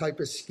size and that type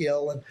of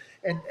skill,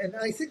 and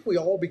I think we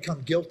all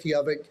become guilty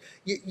of it.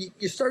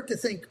 You start to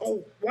think,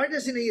 oh, why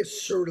doesn't he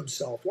assert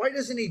himself? Why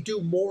doesn't he do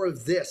more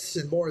of this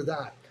and more of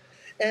that?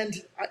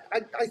 And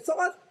I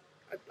thought,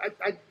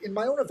 in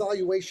my own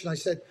evaluation, I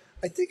said,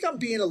 I think I'm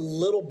being a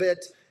little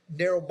bit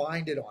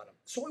narrow-minded on him.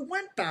 So I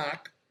went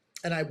back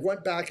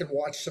and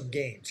watched some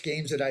games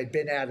that I'd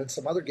been at and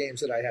some other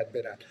games that I hadn't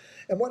been at.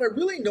 And what I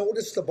really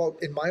noticed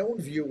about, in my own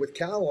view with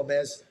Callum,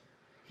 is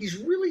he's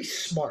really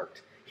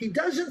smart. He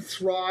doesn't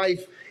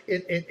thrive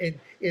in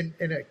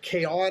a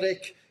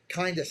chaotic,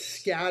 kind of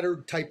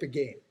scattered type of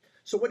game.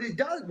 So what he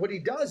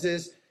does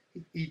is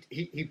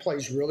he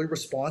plays really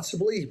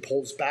responsibly. He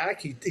pulls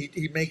back.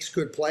 He makes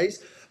good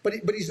plays, but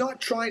he's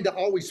not trying to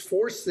always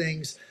force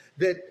things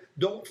that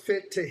don't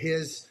fit to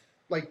his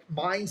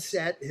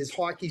mindset, his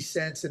hockey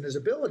sense, and his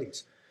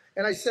abilities.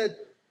 And I said,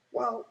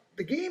 well,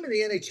 the game in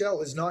the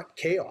NHL is not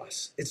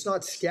chaos. It's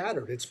not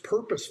scattered. It's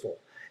purposeful.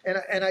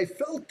 And I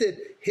felt that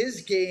his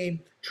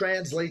game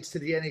translates to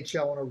the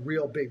NHL in a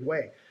real big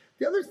way.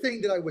 The other thing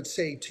that I would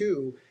say,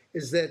 too,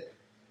 is that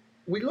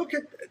we look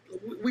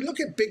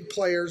at big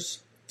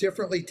players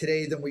differently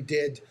today than we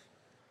did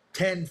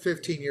 10,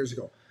 15 years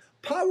ago.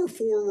 Power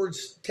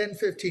forwards 10,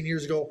 15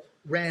 years ago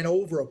ran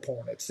over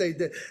opponents.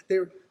 The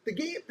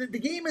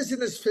game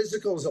isn't as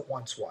physical as it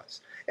once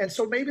was. And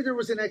so maybe there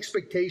was an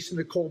expectation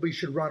that Callum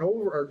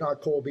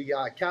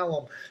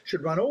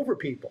should run over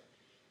people.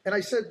 And I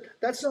said,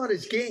 that's not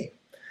his game.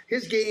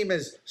 His game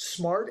is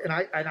smart, and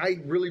I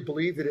really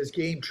believe that his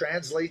game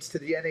translates to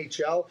the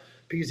NHL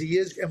because he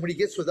is, and when he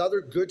gets with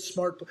other good,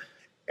 smart,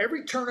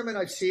 every tournament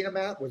I've seen him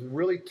at with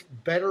really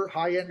better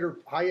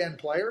high-end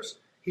players,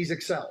 he's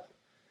excelled.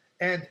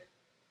 And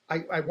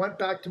I went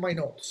back to my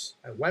notes.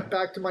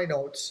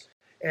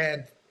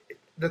 And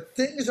the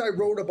things I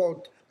wrote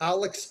about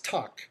Alex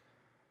Tuch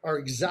are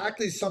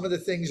exactly some of the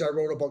things I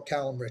wrote about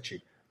Callum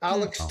Ritchie.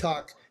 Alex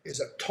Tuch is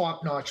a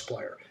top-notch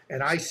player,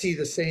 and I see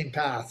the same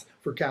path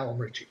for Callum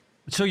Ritchie.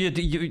 So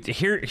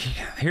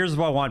here's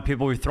what I want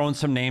people. We've thrown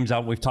some names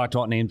out. We've talked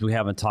about names we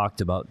haven't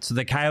talked about. So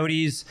the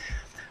Coyotes,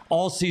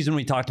 all season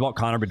we talked about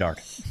Connor Bedard.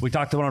 We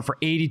talked about him for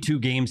 82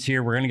 games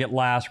here. We're going to get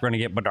Lass. We're going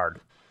to get Bedard.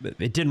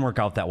 It didn't work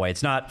out that way.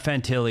 It's not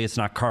Fantilli. It's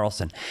not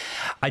Carlson.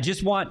 I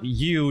just want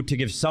you to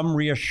give some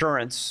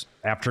reassurance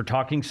after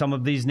talking some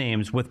of these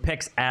names with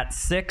picks at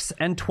 6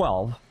 and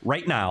 12.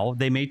 Right now,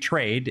 they may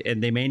trade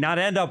and they may not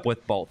end up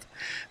with both.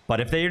 But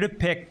if they are to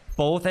pick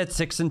both at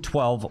 6 and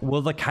 12,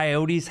 will the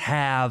Coyotes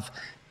have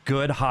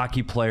good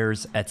hockey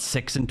players at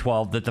 6 and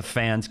 12 that the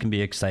fans can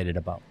be excited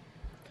about?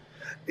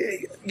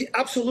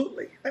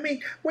 Absolutely. I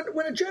mean, when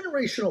a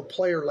generational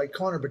player like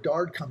Connor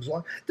Bedard comes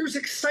along, there's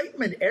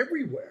excitement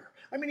everywhere.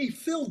 I mean, he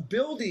filled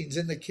buildings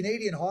in the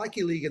Canadian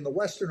Hockey League and the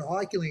Western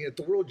Hockey League at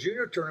the World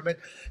Junior Tournament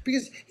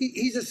because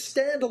he's a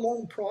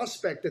standalone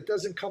prospect that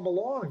doesn't come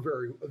along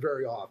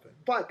very often.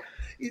 But,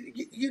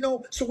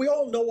 so we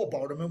all know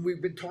about him and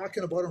we've been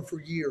talking about him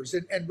for years,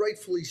 and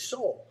rightfully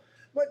so.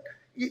 But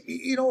if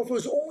it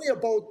was only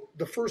about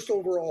the first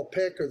overall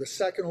pick or the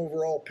second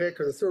overall pick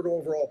or the third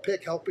overall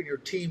pick helping your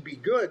team be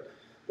good,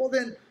 well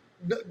then,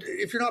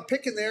 if you're not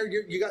picking there,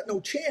 you got no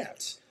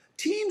chance.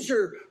 Teams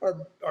are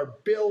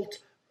built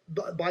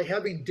by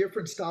having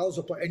different styles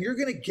of play, and you're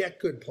going to get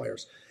good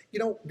players.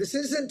 This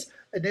isn't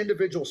an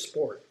individual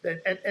sport,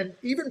 and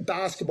even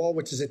basketball,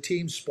 which is a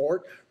team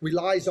sport,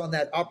 relies on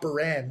that upper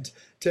end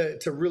to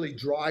really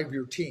drive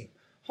your team.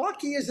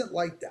 Hockey isn't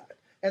like that,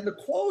 and the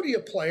quality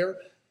of player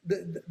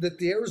that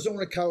the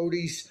Arizona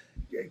Coyotes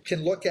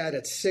can look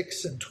at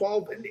 6 and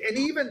 12, and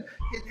even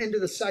into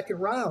the second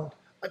round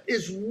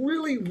is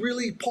really,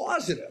 really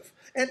positive.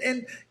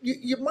 And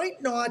you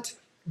might not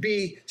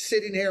be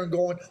sitting here and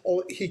going,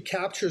 oh, he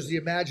captures the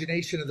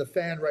imagination of the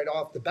fan right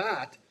off the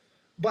bat,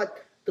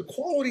 but the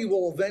quality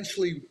will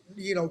eventually,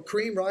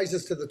 cream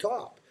rises to the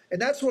top.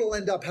 And that's what will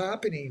end up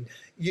happening,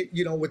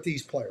 with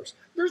these players.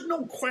 There's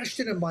no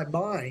question in my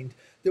mind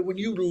that when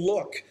you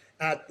look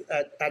at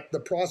the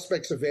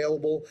prospects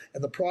available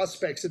and the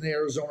prospects in the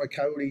Arizona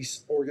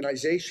Coyotes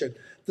organization,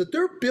 that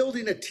they're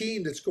building a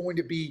team that's going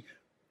to be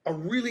a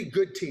really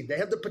good team. They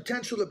have the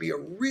potential to be a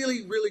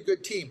really, really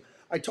good team.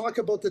 I talk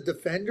about the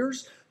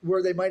defenders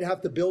where they might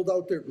have to build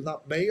out their,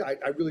 not me, I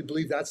really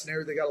believe that's an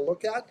area they got to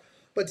look at.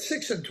 But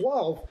 6 and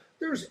 12,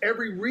 there's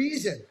every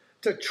reason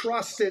to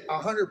trust it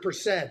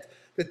 100%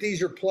 that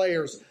these are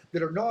players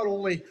that are not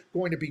only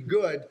going to be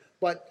good,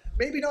 but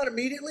maybe not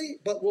immediately,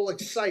 but will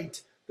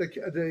excite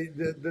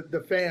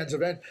the fans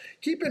of it.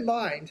 Keep in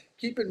mind,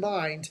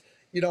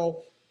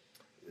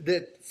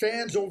 that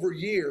fans over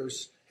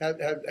years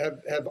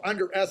have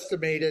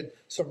underestimated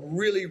some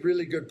really,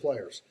 really good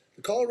players.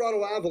 The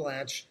Colorado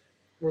Avalanche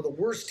were the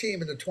worst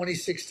team in the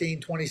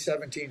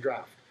 2016-2017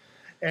 draft.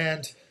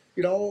 And,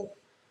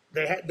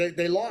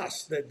 they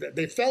lost.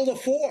 They fell to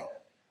 4.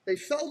 They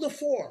fell to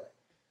 4.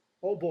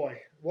 Oh boy,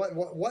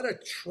 what a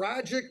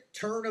tragic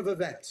turn of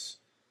events.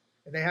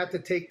 And they had to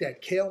take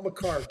that Cale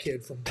Makar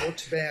kid from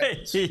Brooks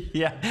Bandits.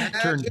 Yeah.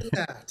 Imagine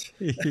that.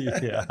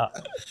 Yeah.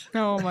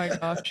 Oh my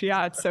gosh.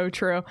 Yeah, it's so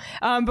true.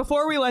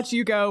 Before we let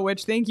you go,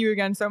 which thank you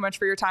again so much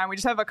for your time, we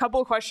just have a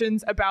couple of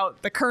questions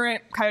about the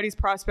current Coyotes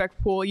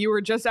prospect pool. You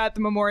were just at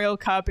the Memorial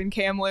Cup in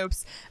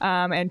Kamloops,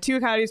 and 2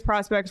 Coyotes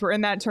prospects were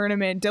in that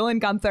tournament,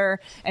 Dylan Guenther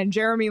and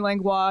Jeremy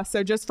Langlois.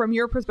 So just from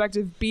your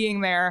perspective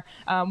being there,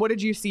 what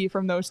did you see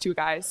from those 2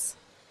 guys?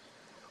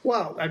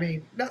 Well, I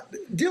mean,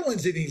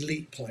 Dylan's an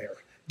elite player.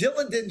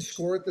 Dylan didn't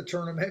score at the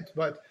tournament,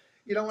 but,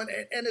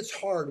 and it's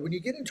hard when you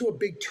get into a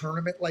big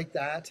tournament like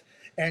that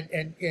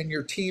and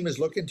your team is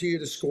looking to you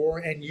to score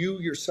and you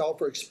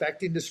yourself are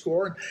expecting to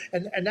score.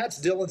 And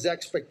that's Dylan's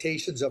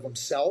expectations of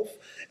himself.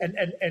 And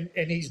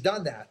he's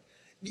done that.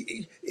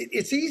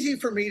 It's easy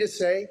for me to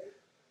say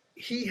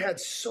he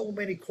had so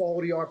many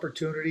quality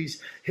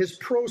opportunities. His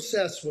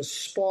process was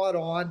spot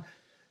on.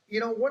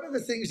 One of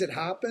the things that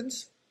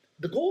happens,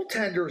 the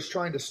goaltender is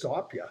trying to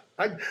stop you.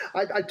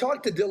 I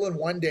talked to Dylan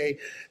one day.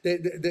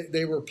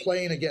 They were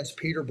playing against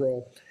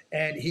Peterborough,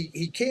 and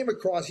he came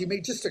across. He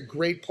made just a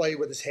great play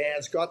with his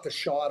hands, got the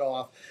shot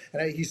off,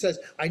 and he says,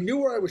 "I knew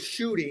where I was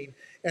shooting,"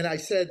 and I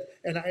said,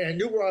 and I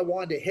knew where I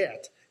wanted to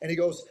hit. And he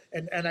goes,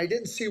 and I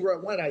didn't see where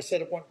it went. I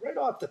said it went right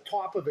off the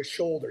top of his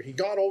shoulder. He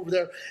got over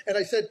there, and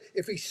I said,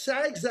 if he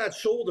sags that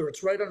shoulder,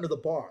 it's right under the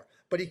bar.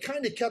 But he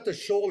kind of kept his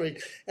shoulder,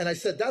 and I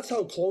said, that's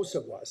how close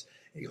it was.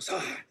 And he goes,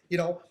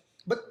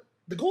 but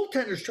the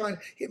goaltender's trying.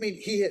 I mean,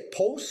 he hit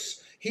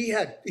posts. He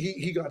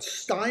got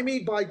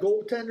stymied by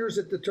goaltenders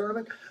at the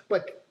tournament,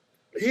 but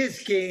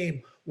his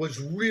game was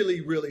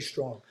really, really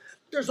strong.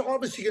 There's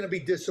obviously going to be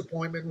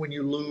disappointment when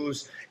you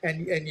lose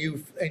and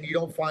you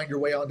don't find your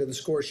way onto the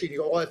score sheet. You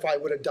go, oh, if I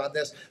would have done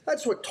this.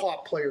 That's what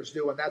top players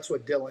do, and that's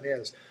what Dylan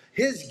is.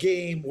 His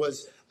game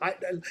was,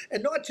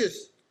 and not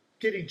just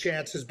getting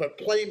chances, but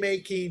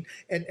playmaking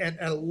and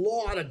a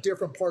lot of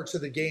different parts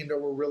of the game that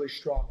were really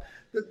strong.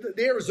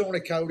 The Arizona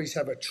Coyotes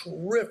have a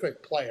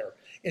terrific player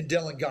in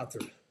Dylan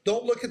Guenther.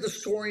 Don't look at the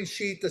scoring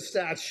sheet, the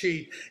stats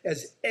sheet,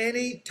 as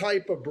any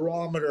type of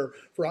barometer.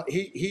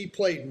 He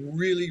played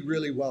really,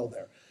 really well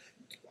there.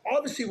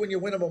 Obviously, when you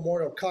win a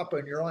Memorial Cup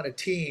and you're on a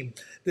team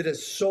that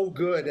is so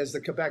good as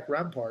the Quebec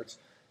Remparts,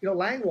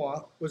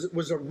 Langlois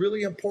was a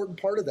really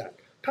important part of that.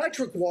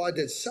 Patrick Waugh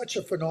did such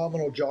a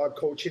phenomenal job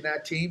coaching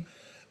that team.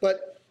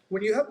 But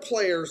when you have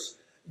players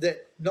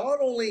that not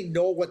only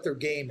know what their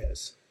game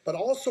is, but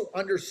also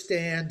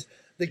understand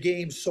the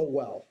game so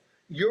well,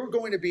 you're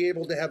going to be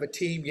able to have a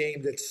team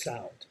game that's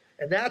sound.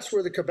 And that's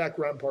where the Quebec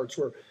Remparts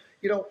were.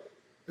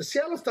 The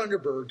Seattle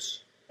Thunderbirds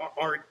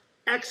are an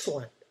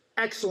excellent,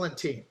 excellent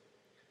team.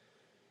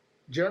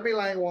 Jeremy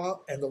Langlois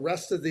and the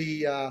rest of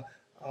the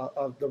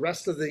the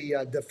rest of the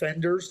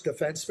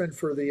defensemen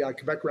for the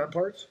Quebec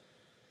Remparts,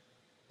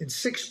 in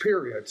 6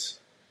 periods,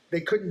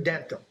 they couldn't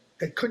dent them.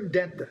 They couldn't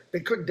dent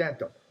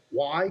them.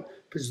 Why?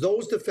 Because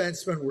those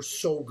defensemen were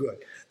so good.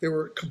 They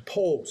were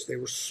composed. They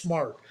were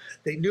smart.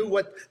 They knew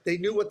what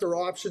their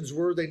options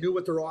were. They knew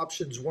what their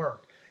options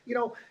weren't. You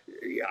know,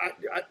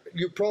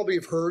 you probably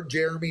have heard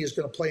Jeremy is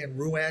going to play in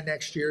Rouen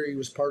next year. He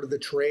was part of the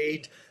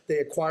trade. They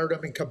acquired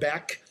him in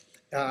Quebec.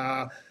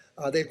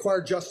 They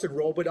acquired Justin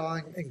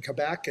Robidas in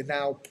Quebec, and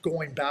now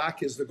going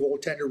back is the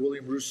goaltender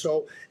William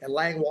Rousseau, and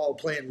Langlois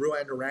playing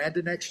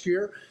Rouen-Noranda next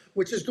year,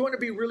 which is going to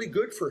be really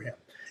good for him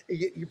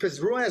because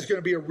Rouen is going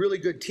to be a really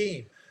good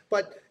team.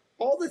 But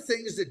all the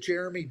things that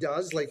Jeremy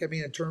does,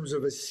 in terms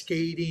of his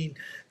skating,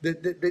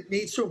 that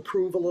needs to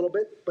improve a little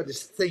bit, but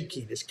his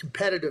thinking, his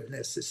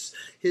competitiveness,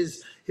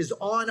 his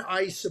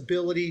on-ice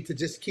ability to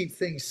just keep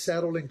things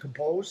settled and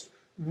composed,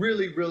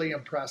 really, really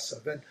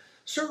impressive. And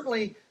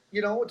certainly,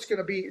 you know, it's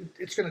going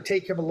to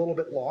take him a little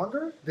bit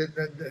longer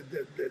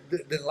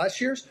than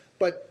last year's,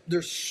 but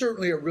there's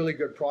certainly a really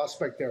good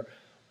prospect there.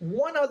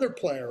 One other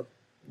player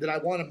that I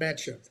want to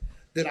mention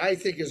that I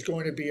think is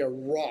going to be a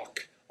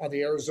rock on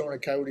the Arizona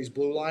Coyotes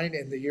blue line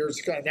in the years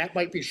to come, and that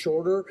might be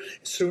sooner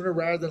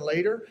rather than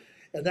later,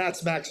 and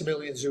that's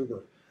Maximilian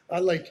Zuber.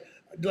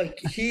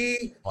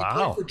 He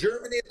played for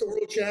Germany at the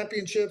World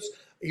Championships.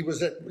 He was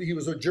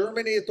with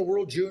Germany at the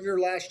World Junior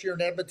last year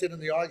in Edmonton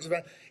in the August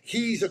event.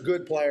 He's a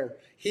good player.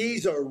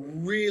 He's a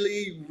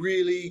really,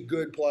 really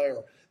good player.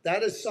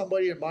 That is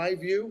somebody in my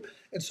view.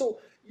 And so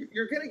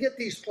you're going to get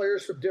these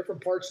players from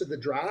different parts of the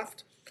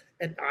draft.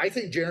 And I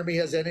think Jeremy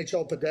has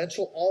NHL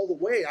potential all the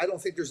way. I don't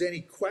think there's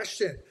any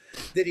question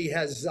that he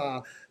has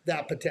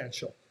that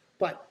potential.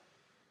 But,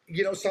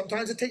 you know,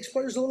 sometimes it takes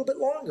players a little bit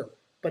longer,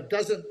 but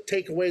doesn't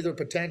take away their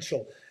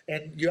potential.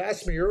 And you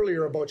asked me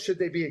earlier about should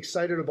they be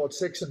excited about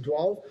 6 and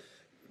 12?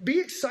 Be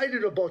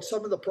excited about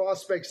some of the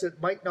prospects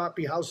that might not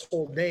be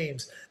household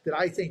names that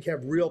I think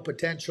have real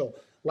potential.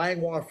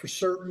 Langlois for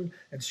certain,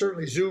 and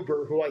certainly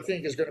Zuber, who I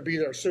think is going to be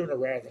there sooner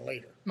rather than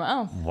later.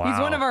 Wow. He's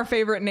one of our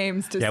favorite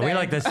names to say. Yeah, we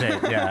like to say,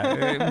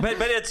 yeah. but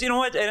it's, you know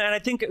what, and I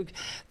think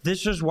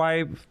this is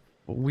why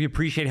we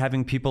appreciate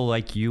having people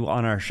like you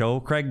on our show,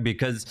 Craig,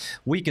 because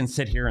we can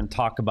sit here and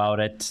talk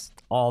about it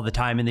all the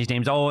time in these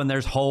names. Oh, and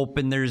there's hope,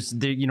 and we're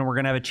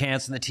going to have a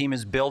chance, and the team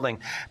is building.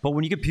 But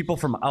when you get people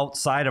from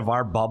outside of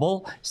our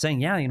bubble saying,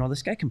 yeah, you know,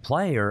 this guy can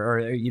play, or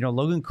you know,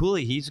 Logan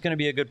Cooley, he's going to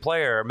be a good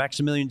player, or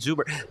Maximilian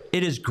Zuber,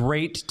 it is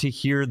great to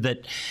hear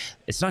that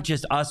it's not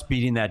just us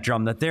beating that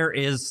drum, that there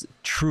is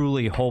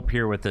truly hope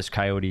here with this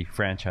Coyote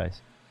franchise.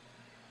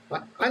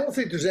 I don't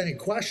think there's any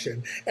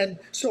question. And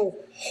so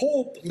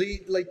hope,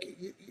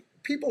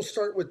 people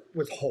start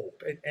with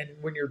hope. And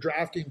when you're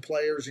drafting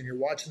players and you're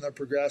watching them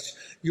progress,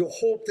 you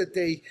hope that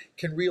they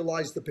can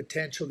realize the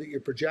potential that you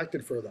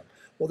projected for them.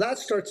 Well, that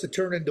starts to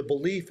turn into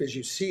belief as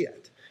you see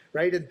it,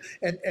 right?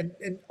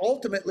 And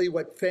ultimately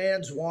what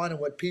fans want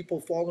and what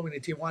people following the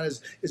team want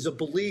is a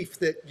belief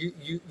that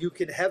you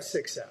can have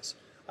success.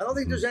 I don't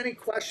think there's any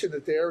question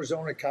that the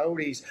Arizona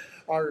Coyotes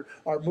are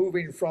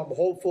moving from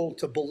hopeful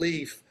to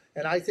belief.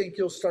 And I think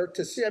you'll start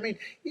to see,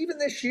 even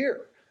this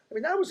year,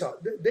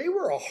 they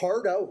were a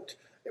hard out.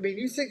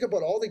 You think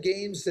about all the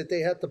games that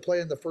they had to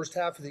play in the first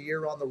half of the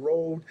year on the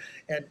road,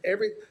 and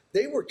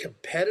they were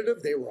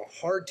competitive. They were a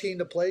hard team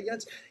to play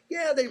against.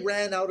 Yeah, they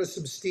ran out of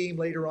some steam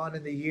later on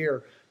in the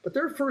year, but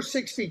their first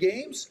 60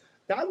 games,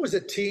 that was a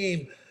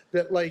team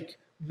that,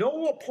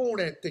 no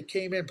opponent that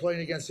came in playing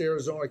against the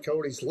Arizona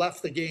Coyotes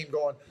left the game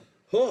going,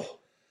 oh,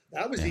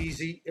 that was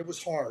easy. It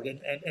was hard.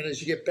 And as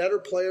you get better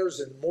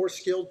players and more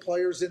skilled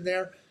players in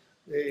there,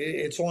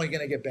 it's only going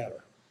to get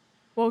better.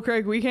 Well,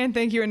 Craig, we can't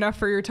thank you enough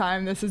for your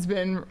time. This has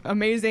been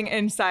amazing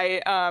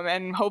insight,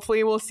 and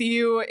hopefully we'll see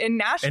you in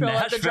Nashville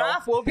at the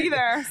draft. We'll be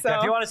there. So. Yeah,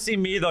 if you want to see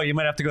me, though, you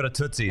might have to go to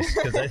Tootsie's,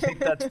 because I think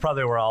that's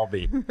probably where I'll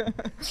be.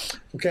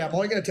 Okay, I'm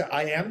only going to tell.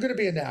 I am going to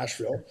be in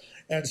Nashville,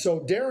 and so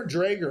Darren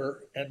Drager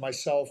and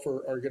myself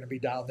are going to be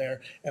down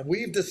there, and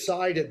we've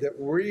decided that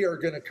we are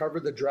going to cover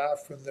the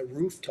draft from the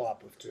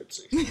rooftop of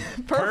Tootsie's.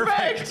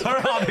 Perfect.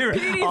 I'll be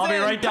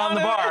right down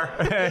the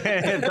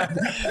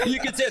bar. You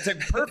can see it's a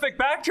perfect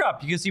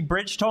backdrop. You can see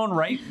Bridgestone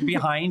right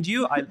behind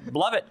you. I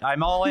love it.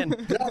 I'm all in.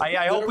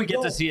 I hope we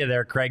get to see you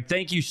there, Craig.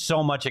 Thank you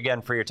so much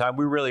again for your time.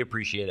 We really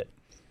appreciate it.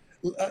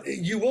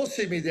 You will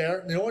see me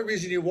there. The only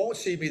reason you won't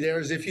see me there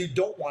is if you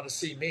don't want to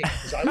see me.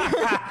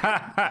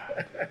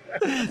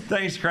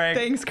 Thanks, Craig.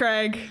 Thanks,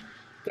 Craig.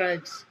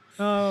 Thanks.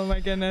 Oh, my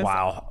goodness.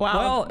 Wow.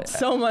 Well,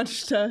 so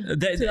much to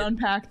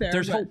unpack there.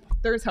 There's hope.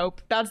 There's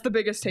hope. That's the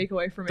biggest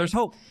takeaway for me. There's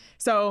hope.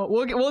 So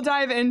we'll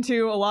dive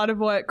into a lot of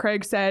what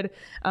Craig said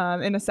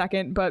in a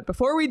second. But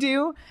before we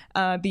do,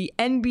 the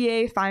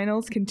NBA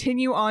Finals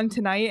continue on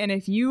tonight. And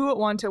if you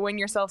want to win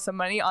yourself some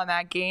money on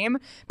that game,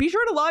 be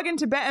sure to log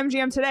into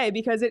BetMGM today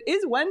because it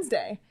is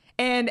Wednesday.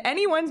 And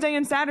any Wednesday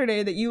and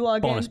Saturday that you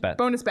log Bonus in, bet.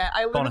 bonus bet.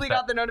 I literally bet.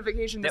 got the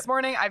notification this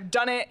morning. I've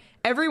done it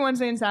every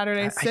Wednesday and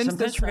Saturday I since sometimes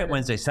this forget started.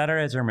 Wednesday.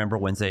 Saturdays I remember.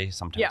 Wednesday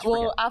sometimes Yeah,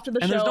 well, forget. after the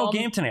and show, there's no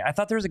game tonight. I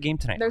thought there was a game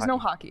tonight. There's no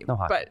hockey. No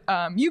hockey.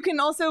 But you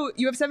can also,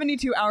 you have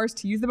 72 hours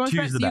to use the bonus To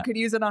bet, use so the you bet. could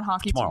use it on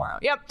hockey tomorrow.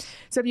 Yep.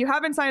 So if you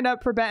haven't signed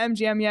up for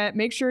BetMGM yet,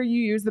 make sure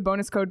you use the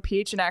bonus code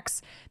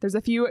PHNX. There's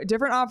a few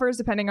different offers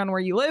depending on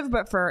where you live,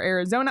 but for our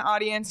Arizona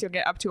audience, you'll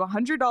get up to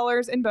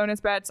 $100 in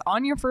bonus bets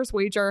on your first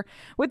wager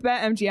with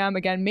BetMGM.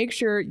 Again, make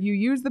sure you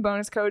use the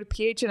bonus code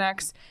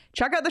PHNX.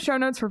 Check out the show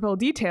notes for full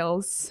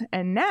details.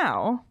 And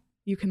now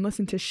you can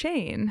listen to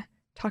Shane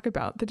talk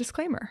about the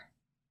disclaimer.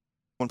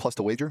 Plus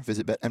to wager,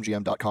 visit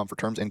BetMGM.com for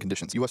terms and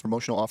conditions. U.S.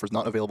 promotional offers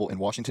not available in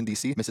Washington,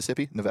 D.C.,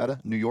 Mississippi, Nevada,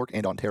 New York,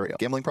 and Ontario.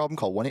 Gambling problem?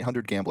 Call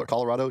 1-800-GAMBLER.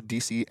 Colorado,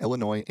 D.C.,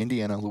 Illinois,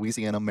 Indiana,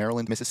 Louisiana,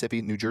 Maryland,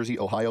 Mississippi, New Jersey,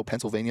 Ohio,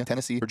 Pennsylvania,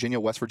 Tennessee, Virginia,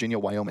 West Virginia,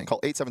 Wyoming. Call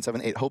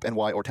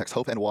 877-8-HOPE-NY or text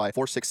HOPE-NY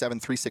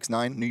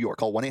 467-369. New York.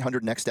 Call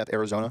 1-800-NEXT-STEP,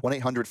 Arizona.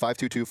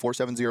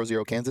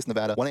 1-800-522-4700, Kansas,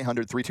 Nevada.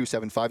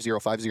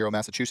 1-800-327-5050,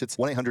 Massachusetts.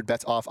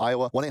 1-800-BETS-OFF,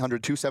 Iowa.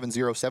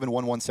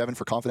 1-800-270-7117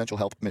 for confidential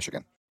help,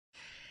 Michigan.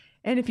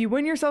 And if you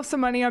win yourself some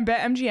money on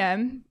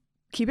BetMGM,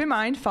 keep in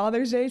mind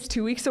Father's Day is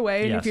 2 weeks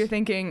away. And Yes. if you're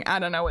thinking, I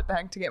don't know what the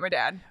heck to get my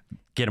dad,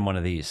 Get him one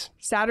of these.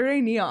 Saturday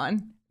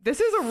Neon.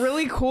 This is a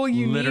really cool,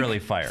 unique Literally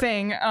fire.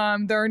 thing.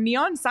 There are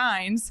neon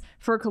signs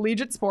for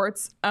collegiate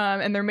sports,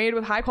 and they're made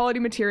with high quality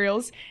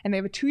materials, and they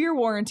have a 2-year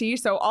warranty.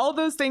 So all of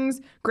those things,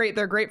 great.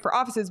 They're great for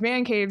offices,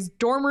 man caves,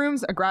 dorm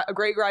rooms, a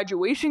great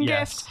graduation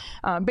Yes.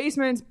 gift,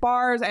 basements,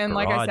 bars, and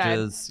like I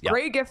Garages. said, Yeah.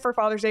 great gift for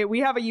Father's Day. We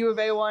have a U of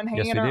A one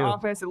hanging Yes, in we our do.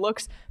 office. It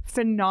looks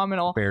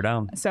phenomenal. Bear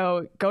down.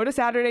 So go to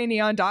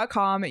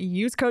SaturdayNeon.com,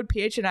 use code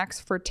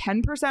PHNX for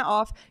 10%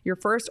 off your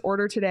first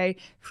order today.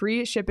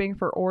 Free shipping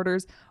for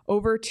orders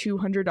over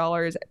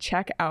 $200.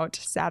 Check out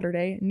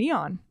Saturday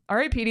Neon. All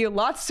right, PD,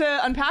 lots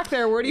to unpack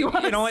there. Where do you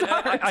want You know to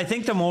what? start? I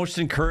think the most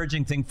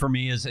encouraging thing for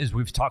me is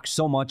we've talked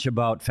so much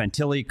about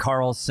Fantilli,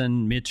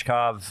 Carlson,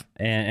 Michkov,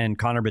 and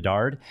Connor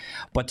Bedard,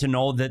 but to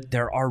know that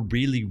there are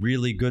really,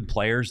 really good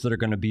players that are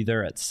going to be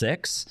there at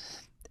 6,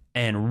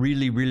 and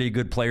really, really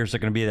good players that are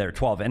going to be there at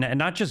 12, and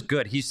not just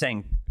good. He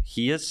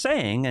is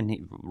saying,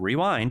 and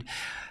rewind.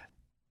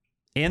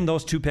 In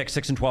those 2 picks,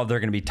 6 and 12, they're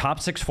going to be top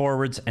 6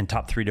 forwards and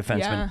top 3 defensemen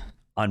Yeah.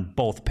 on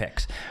both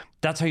picks.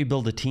 That's how you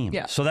build a team.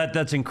 Yeah. So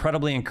that's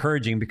incredibly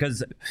encouraging because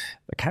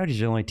the Coyotes are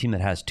the only team that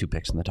has 2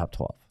 picks in the top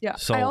 12. Yeah.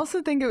 So I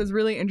also think it was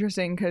really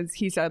interesting because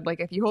he said, like,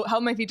 if you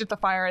held my feet to the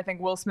fire, I think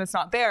Will Smith's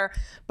not there.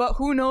 But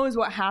who knows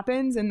what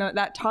happens in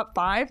that top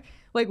 5?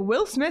 Like,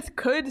 Will Smith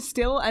could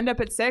still end up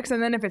at 6.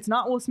 And then if it's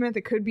not Will Smith,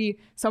 it could be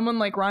someone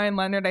like Ryan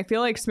Leonard. I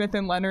feel like Smith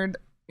and Leonard,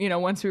 you know,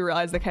 once we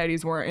realized the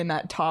Coyotes weren't in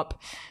that top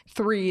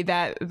 3,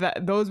 that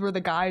those were the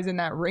guys in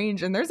that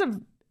range. And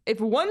if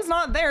one's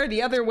not there,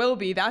 the other will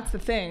be. That's the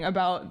thing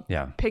about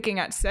picking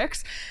at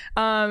 6.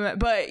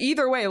 But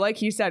either way,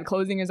 like you said,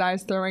 closing his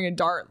eyes, throwing a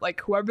dart, like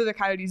whoever the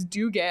Coyotes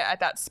do get at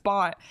that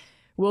spot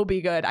will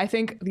be good. I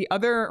think the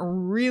other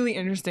really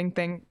interesting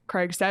thing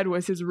Craig said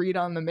was his read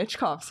on the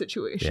Michkov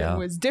situation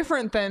was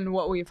different than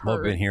what we've what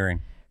heard we've been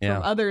hearing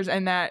from others,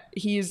 and that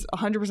he's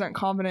 100%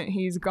 confident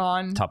he's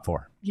gone. top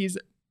 4. He's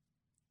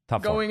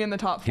Top 4. going in the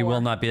top 4. He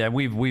will not be there.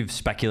 We've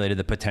speculated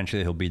that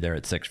potentially he'll be there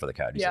at 6 for the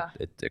Coyotes. Yeah.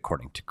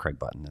 According to Craig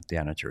Button, the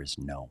answer is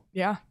no.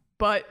 Yeah.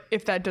 But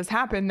if that does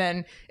happen,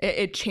 then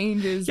it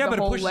changes the but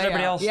whole it pushes layout.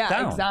 everybody else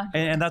down. Exactly.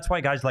 And that's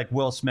why guys like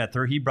Will Smith,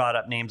 or he brought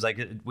up names like,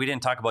 we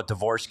didn't talk about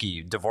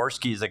Dvorsky.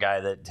 Dvorsky is a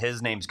guy that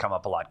his name's come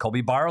up a lot.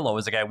 Colby Barlow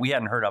is a guy we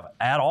hadn't heard of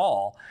at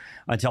all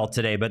until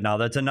today, but now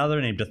that's another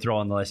name to throw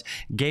on the list.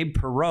 Gabe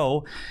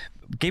Perreault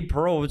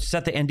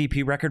set the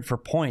NDP record for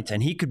points,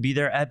 and he could be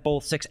there at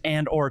both 6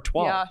 and or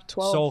 12. Yeah,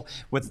 12. So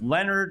with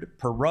Leonard,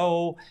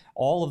 Perreault,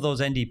 all of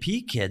those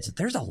NDP kids,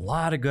 there's a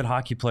lot of good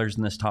hockey players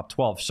in this top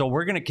 12. So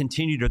we're going to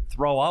continue to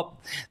throw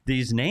up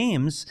these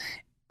names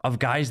of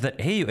guys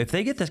that, hey, if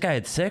they get this guy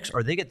at 6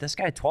 or they get this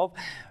guy at 12,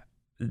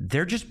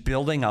 they're just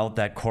building out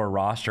that core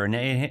roster.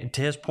 And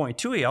to his point,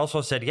 too, he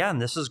also said,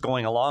 and this is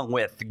going along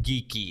with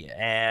Geeky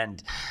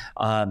and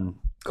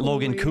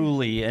Logan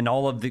Cooley and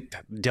all of the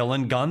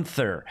Dylan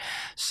Gunther.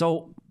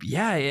 So,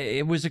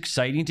 it was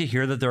exciting to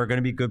hear that there are going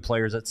to be good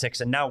players at 6.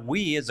 And now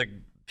we, as a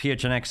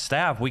PHNX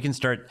staff, we can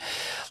start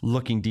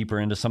looking deeper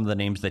into some of the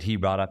names that he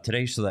brought up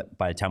today so that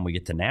by the time we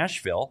get to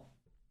Nashville,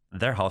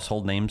 they're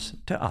household names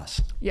to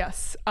us.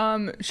 Yes.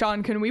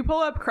 Sean, can we pull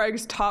up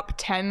Craig's top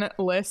 10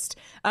 list?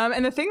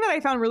 And the thing that I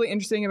found really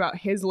interesting about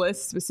his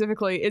list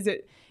specifically is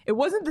it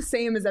wasn't the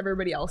same as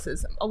everybody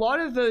else's. A lot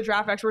of the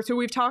draft experts who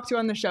we've talked to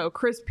on the show,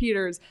 Chris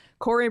Peters,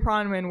 Corey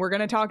Pronman, we're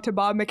going to talk to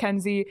Bob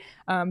McKenzie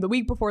the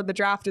week before the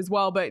draft as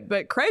well.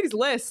 But Craig's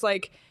list,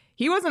 like,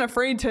 he wasn't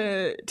afraid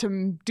to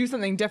do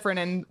something different.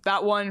 And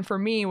that one for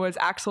me was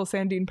Axel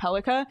Sandin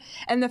Pellikka.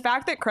 And the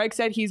fact that Craig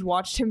said he's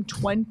watched him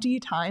 20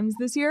 times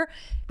this year,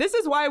 this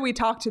is why we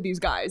talk to these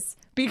guys.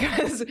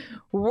 Because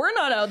we're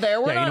not out there.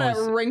 We're not at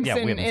rinks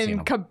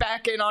in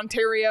Quebec and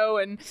Ontario.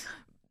 And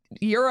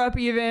Europe,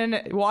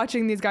 even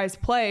watching these guys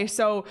play.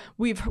 So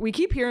we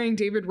keep hearing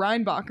David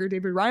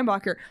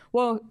Reinbacher.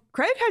 Well,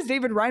 Craig has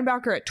David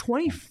Reinbacher at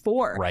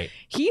 24. Right.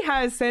 He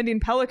has Sandin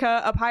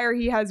Pellikka up higher.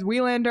 He has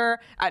Wielander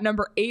at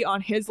number 8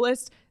 on his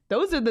list.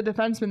 Those are the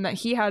defensemen that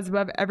he has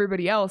above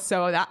everybody else.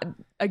 So that,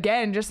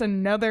 again, just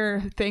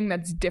another thing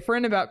that's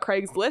different about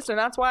Craig's list. And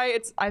that's why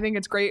I think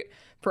it's great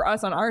for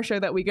us on our show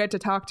that we get to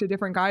talk to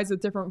different guys with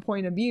different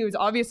point of views.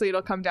 Obviously,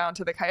 it'll come down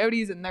to the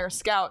Coyotes and their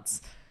scouts.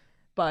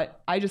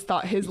 But I just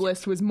thought his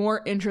list was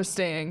more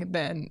interesting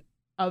than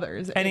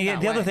others.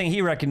 And the other thing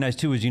he recognized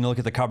too is, look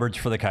at the cupboards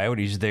for the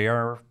Coyotes.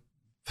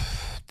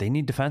 They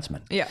need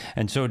defensemen. Yeah.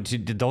 And so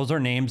those are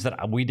names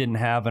that we didn't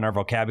have in our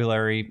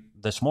vocabulary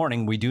this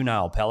morning. We do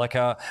now.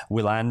 Pellikka,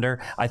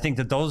 Wielander. I think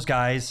that those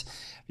guys,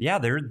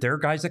 they're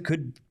guys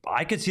that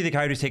I could see the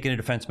Coyotes taking a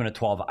defenseman at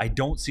 12. I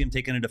don't see them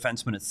taking a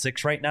defenseman at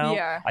 6 right now.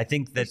 Yeah. I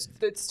think that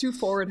it's too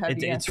forward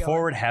heavy. It's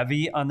forward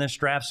heavy on this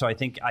draft. So I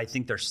think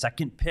their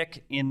second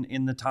pick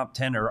in the top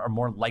 10 or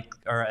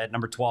at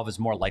number 12 is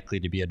more likely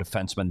to be a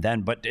defenseman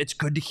then. But it's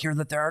good to hear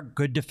that there are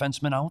good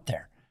defensemen out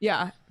there.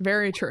 Yeah,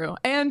 very true.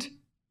 And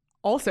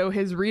also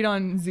his read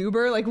on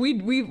Zuber, like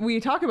we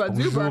talk about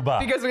Zuber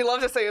because we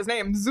love to say his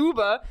name,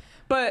 Zuba.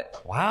 But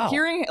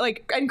hearing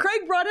and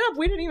Craig brought it up,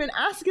 we didn't even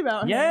ask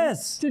about him.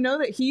 To know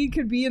that he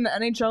could be in the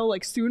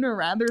NHL sooner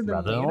rather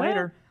than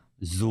later.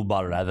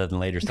 Zuba rather than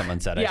later,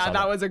 someone said. Yeah,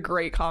 that was a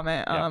great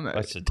comment.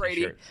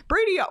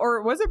 Brady,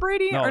 or was it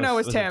Brady? No, it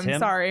was Tim.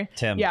 Sorry,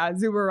 Tim. Yeah,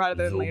 Zuba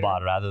rather than later.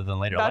 rather than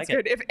later. That's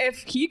good. If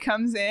he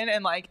comes in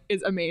and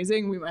is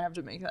amazing, we might have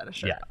to make that a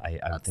shirt. Yeah,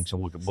 I think so.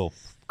 We'll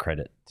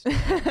credit for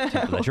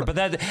that shirt.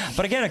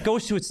 But again, it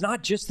goes to, it's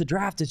not just the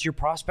draft; it's your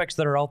prospects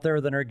that are out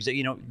there that are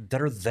that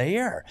are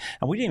there.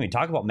 And we didn't even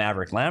talk about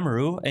Maverick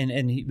Lamoureux,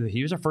 and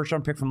he was a first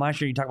round pick from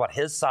last year. You talk about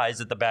his size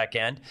at the back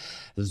end,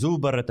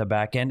 Zuber at the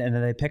back end, and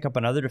then they pick up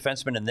another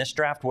defenseman in this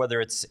draft,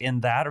 whether it's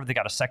in that or they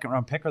got a second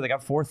round pick or they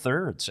got 4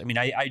 thirds. I mean,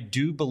 I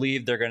do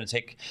believe they're going to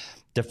take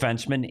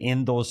defensemen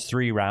in those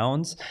 3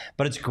 rounds,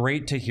 but it's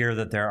great to hear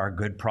that there are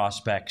good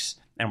prospects.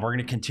 And we're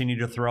going to continue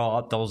to throw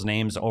out those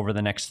names over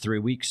the next 3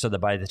 weeks so that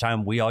by the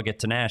time we all get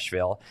to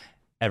Nashville,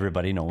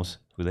 everybody knows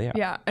who they are.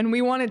 Yeah, and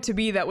we want it to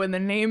be that when the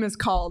name is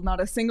called, not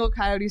a single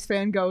Coyotes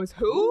fan goes,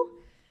 who?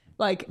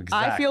 Exactly.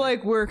 I feel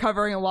like we're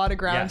covering a lot of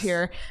ground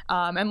here.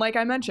 And like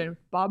I mentioned,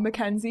 Bob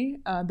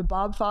McKenzie, the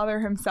Bob father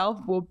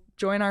himself, will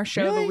join our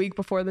show the week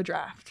before the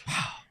draft.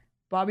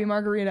 Bobby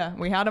Margarita.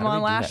 We had him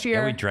on last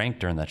year. Yeah, we drank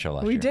during that show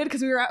last year. We did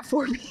because we were at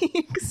 4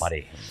 Peaks.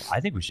 Buddy, I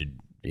think we should,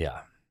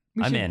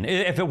 I'm in.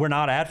 If we're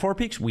not at 4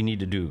 Peaks, we need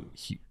to do.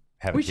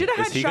 We should have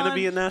had Sean. Is he going to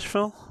be in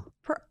Nashville?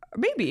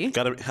 Maybe.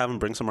 Got to have him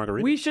bring some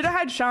margaritas. We should have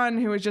had Sean,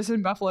 who was just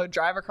in Buffalo,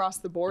 drive across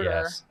the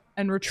border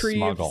and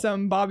retrieve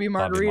some Bobby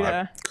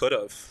Margarita. Could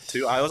have,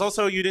 too. I was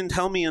also, you didn't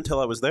tell me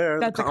until I was there.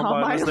 That the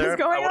combine was there.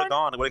 I would have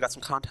gone. I would have got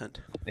some content.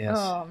 Yes.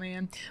 Oh,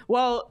 man.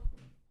 Well,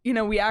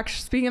 we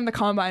actually, speaking of the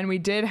combine, we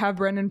did have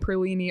Brendan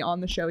Perlini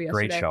on the show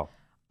yesterday. Great show.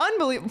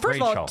 Unbelievable.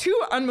 First of all,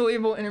 2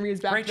 unbelievable interviews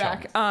back to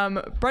back.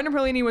 Brendan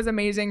Perlini was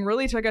amazing.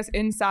 Really took us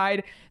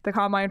inside the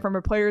combine from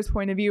a player's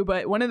point of view.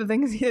 But one of the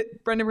things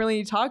Brendan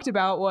Perlini talked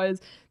about was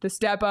the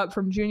step up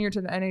from junior to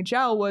the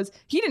NHL was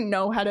he didn't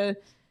know how to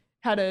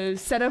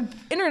set up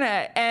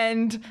internet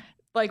and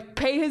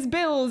pay his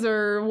bills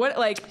or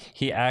what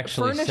he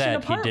actually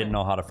said he didn't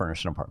know how to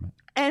furnish an apartment.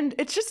 And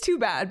it's just too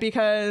bad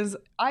because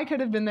I could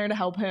have been there to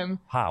help him.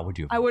 How would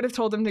you? I would have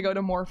told him to go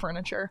to More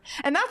Furniture.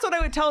 And that's what I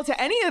would tell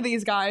to any of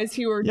these guys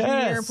who are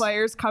junior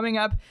players coming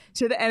up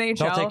to the NHL.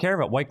 They'll take care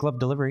of it. White glove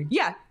delivery.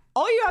 Yeah.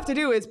 All you have to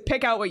do is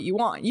pick out what you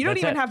want. You don't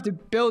even have to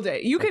build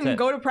it. You can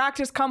go to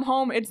practice, come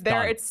home. It's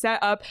there. It's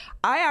set up.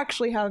 I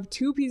actually have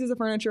 2 pieces of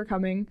furniture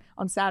coming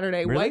on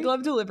Saturday. Really? White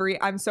glove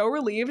delivery. I'm so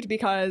relieved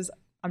because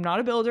I'm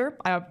not a builder.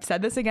 I've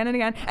said this again and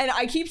again. And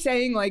I keep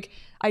saying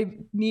I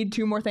need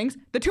 2 more things.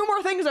 The 2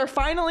 more things are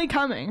finally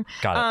coming.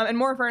 Got it. And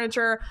More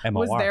Furniture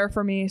was there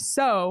for me.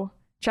 So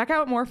check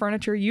out More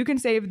Furniture. You can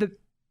save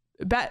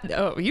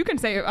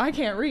I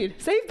can't read.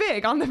 Save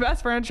big on the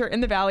best furniture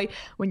in the Valley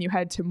when you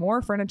head to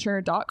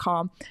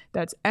morefurniture.com.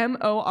 That's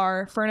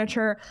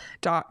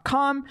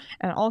morfurniture.com.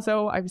 And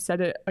also, I've said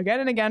it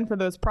again and again for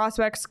those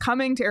prospects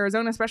coming to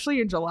Arizona,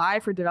 especially in July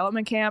for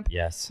development camp.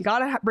 Yes. You got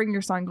to bring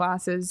your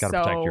sunglasses. Got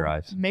to protect your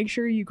eyes. Make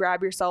sure you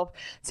grab yourself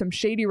some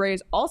Shady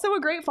Rays. Also a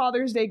great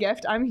Father's Day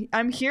gift.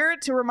 I'm here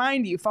to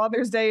remind you,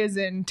 Father's Day is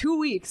in 2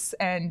 weeks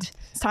and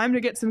it's time to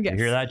get some gifts.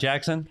 You hear that,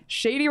 Jackson?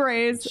 Shady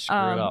Rays.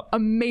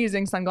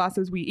 Amazing sunglasses.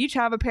 We each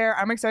have a pair.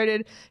 I'm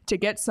excited to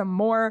get some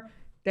more.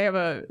 They have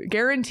a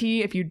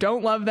guarantee. If you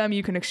don't love them,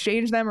 you can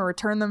exchange them or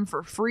return them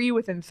for free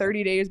within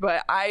 30 days.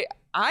 But I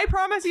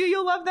promise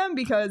you'll love them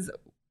because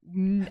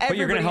but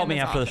you're going to help me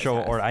after the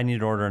show, or I need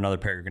to order another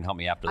pair. You're going to help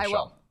me after the show. I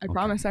will. I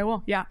promise I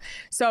will. Yeah.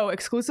 So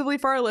exclusively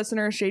for our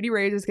listeners, Shady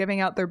Rays is giving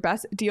out their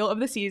best deal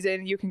of the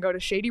season. You can go to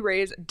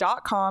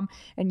shadyrays.com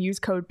and use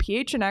code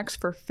PHNX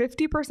for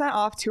 50%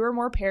 off 2 or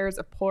more pairs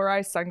of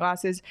polarized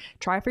sunglasses.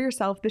 Try for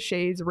yourself the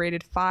shades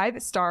rated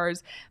 5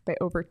 stars by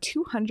over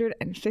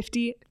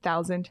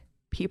 250,000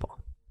 people.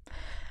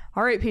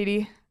 All right,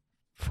 Petey,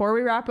 before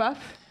we wrap up,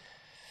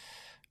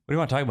 do you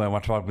want to talk about? I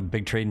want to talk about the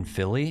big trade in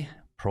Philly.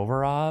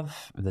 Provorov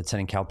that's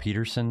sending Cal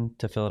Peterson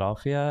to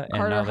Philadelphia, and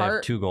Carter now they have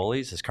Hart. 2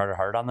 goalies. Is Carter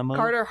Hart on the move?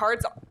 Carter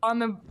Hart's on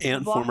the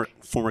And block.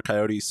 former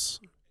Coyote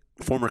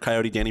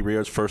Danny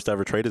Brière's first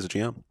ever trade as a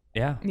GM.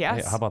 Yeah.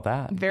 Yes. How about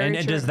that? Very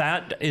and true.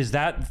 is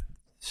that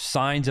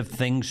signs of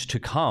things to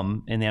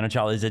come in the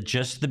NHL? Is it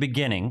just the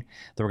beginning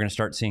that we're going to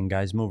start seeing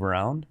guys move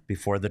around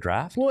before the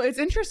draft? Well, it's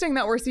interesting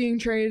that we're seeing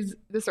trades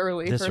this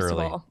early, This first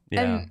early, of all.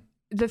 yeah. And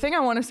the thing I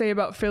want to say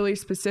about Philly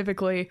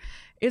specifically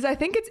is I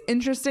think it's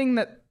interesting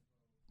that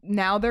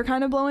now they're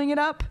kind of blowing it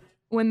up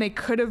when they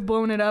could have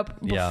blown it up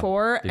Yeah,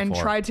 before and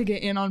before. tried to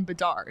get in on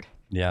Bedard.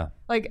 Yeah.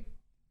 Like,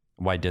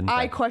 Why didn't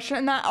I they?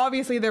 question that.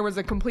 Obviously, there was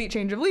a complete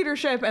change of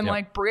leadership, and Yep.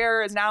 like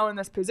Briere is now in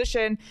this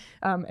position,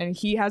 and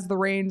he has the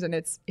reins, and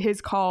it's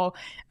his call.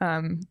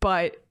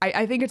 But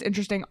I think it's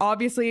interesting.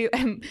 Obviously,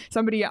 and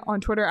somebody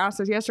on Twitter asked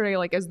us yesterday,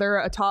 like, is there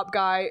a top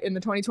guy in the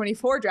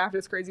 2024 draft?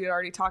 It's crazy to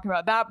already talk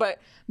about that, but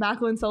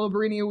Macklin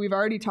Celebrini, we've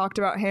already talked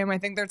about him. I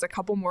think there's a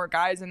couple more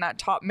guys in that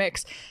top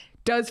mix.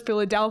 Does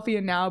Philadelphia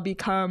now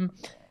become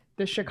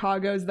the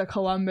Chicago's, the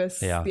Columbus,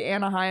 the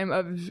Anaheim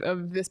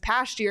of this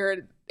past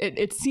year?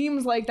 It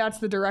seems like that's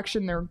the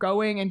direction they're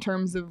going in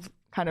terms of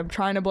kind of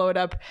trying to blow it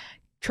up,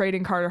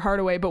 trading Carter Hart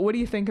away. But what do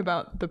you think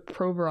about the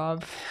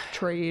Provorov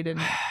trade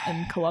and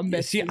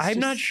Columbus? See, It's I'm just-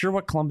 not sure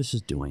what Columbus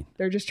is doing.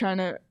 They're just trying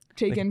to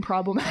take in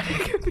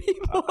problematic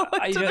people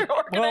into their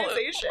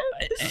organization.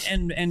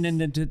 And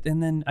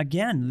then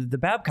again, the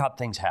Babcock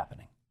thing's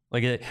happening.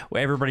 Like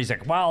everybody's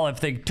like, well, if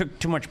they took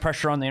too much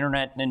pressure on the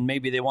internet, then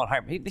maybe they won't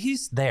hire him.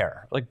 He's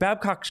there. Like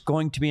Babcock's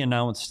going to be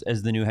announced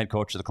as the new head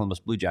coach of the Columbus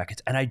Blue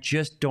Jackets, and I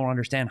just don't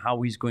understand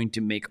how he's going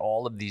to make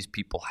all of these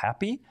people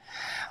happy.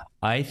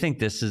 I think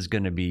this is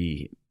going to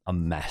be a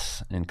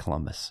mess in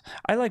Columbus.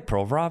 I like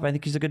Provorov. I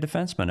think he's a good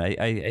defenseman.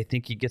 I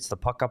think he gets the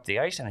puck up the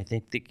ice, and I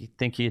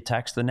think he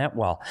attacks the net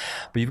well.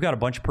 But you've got a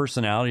bunch of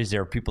personalities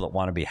there, people that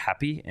want to be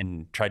happy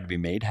and try to be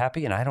made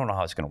happy, and I don't know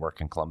how it's going to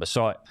work in Columbus.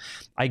 So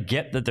I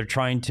get that they're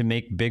trying to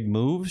make big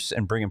moves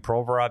and bringing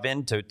Provorov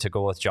in to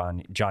go with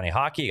Johnny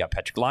Hockey. You got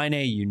Patrick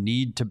Laine. You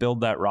need to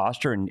build that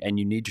roster, and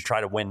you need to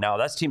try to win now.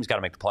 That team's got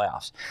to make the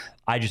playoffs.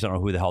 I just don't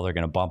know who the hell they're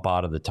going to bump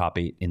out of the top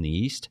 8 in the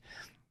East.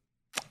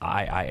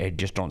 I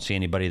just don't see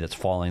anybody that's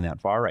falling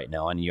that far right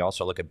now. And you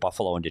also look at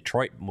Buffalo and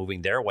Detroit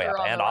moving their way They're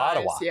up, on and the rise.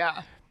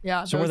 Ottawa.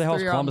 Yeah. So where the hell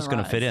is Columbus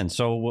going to fit in?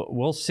 So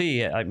we'll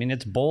see. I mean,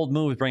 it's bold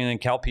moves bringing in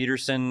Cal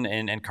Peterson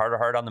and Carter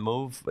Hart on the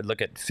move.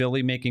 Look at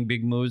Philly making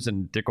big moves,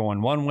 and they're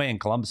going one way, and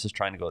Columbus is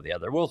trying to go the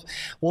other. We'll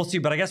see.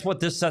 But I guess what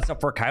this sets up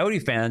for Coyote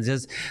fans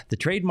is the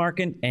trade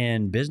market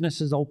and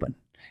business is open.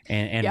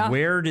 And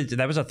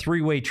that was a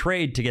 3-way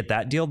trade to get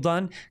that deal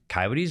done.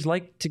 Coyotes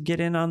like to get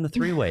in on the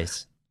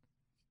 3-ways.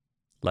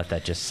 Let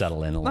that just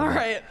settle in a little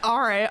bit. All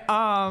right.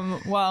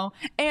 Well,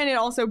 and it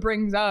also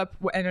brings up,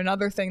 and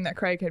another thing that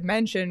Craig had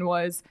mentioned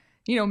was,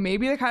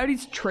 maybe the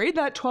Coyotes trade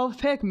that 12th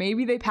pick.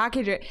 Maybe they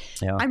package it.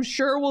 Yeah. I'm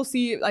sure we'll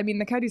see. I mean,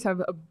 the Coyotes have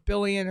 1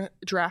 billion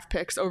draft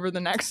picks over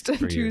the next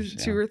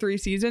two or three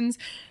seasons.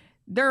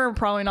 They're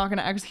probably not going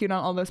to execute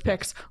on all those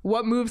picks.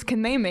 What moves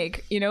can they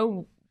make?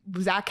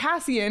 Zach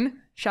Kassian,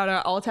 shout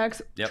out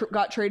Altex,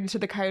 got traded to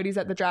the Coyotes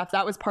at the draft.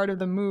 That was part of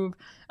the move.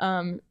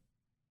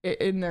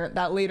 In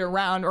that later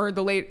round, or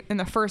in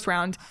the first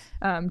round,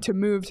 to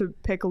move to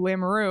pick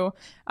Lamoureux.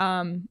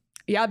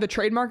 The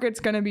trade market's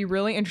going to be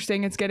really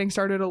interesting. It's getting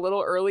started a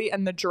little early,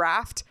 and the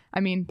draft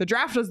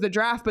was the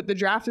draft, but the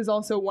draft is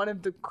also one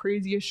of the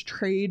craziest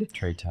trade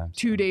times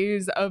 2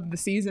 days of the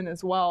season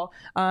as well.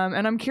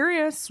 And I'm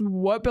curious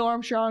what Bill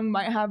Armstrong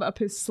might have up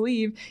his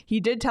sleeve. He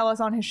did tell us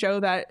on his show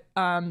that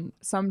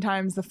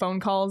sometimes the phone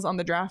calls on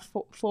the draft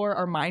floor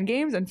are mind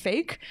games and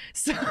fake.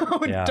 So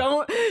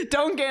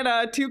don't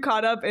get too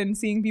caught up in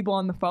seeing people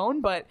on the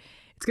phone, but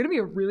it's going to be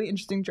a really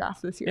interesting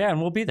draft this year. Yeah,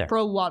 and we'll be there. For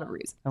a lot of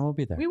reasons. And we'll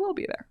be there. We will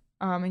be there.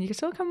 And you can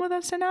still come with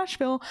us to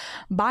Nashville,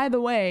 by the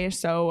way.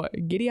 So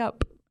giddy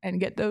up and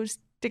get those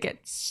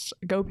tickets.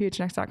 Go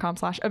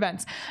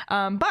phnx.com/events.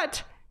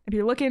 But if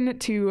you're looking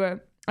to,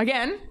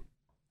 again,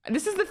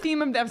 this is the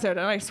theme of the episode,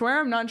 and I swear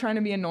I'm not trying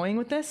to be annoying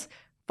with this.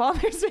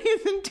 Father's Day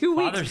is in 2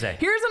 weeks. Father's Day.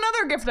 Here's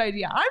another gift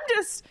idea. I'm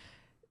just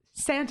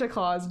Santa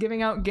Claus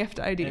giving out gift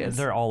ideas.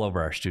 They're all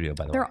over our studio,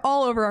 by the way. They're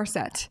all over our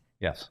set.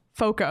 Yes.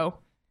 Foco.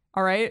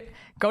 All right.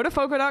 Go to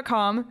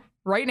foco.com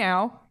right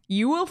now.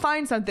 You will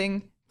find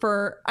something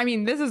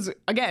this is,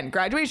 again,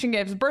 graduation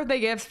gifts,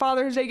 birthday gifts,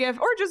 Father's Day gift,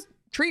 or just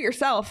treat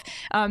yourself.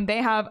 They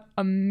have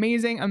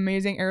amazing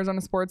Arizona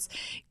sports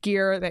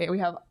gear. We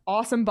have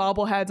awesome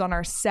bobbleheads on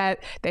our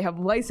set. They have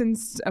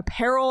licensed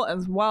apparel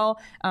as well.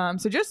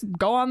 So just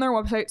go on their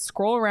website,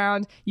 scroll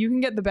around. You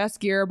can get the best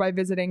gear by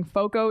visiting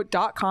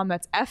foco.com.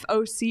 That's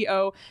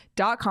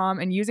FOCO.com,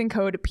 and using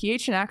code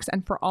PHNX.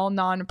 And for all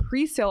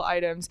non-presale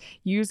items,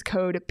 use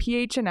code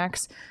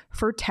PHNX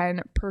for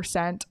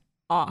 10%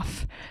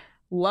 off.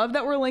 Love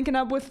that we're linking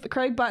up with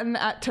Craig Button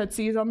at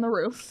Tootsie's on the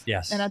roof.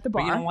 Yes. And at the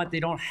bar. But you know what? They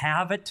don't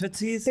have it,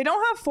 Tootsie's. They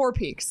don't have Four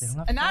Peaks.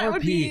 And that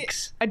would be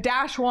a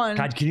 -1.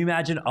 God, can you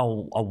imagine a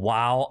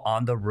wow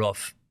on the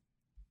roof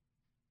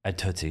At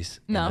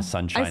Tootsie's No, in the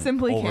sunshine I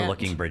simply can't.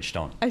 overlooking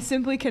Bridgestone. I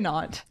simply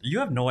cannot. You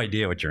have no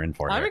idea what you're in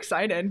for. I'm here.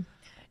 excited.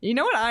 You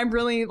know what I'm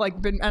really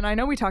like been, and I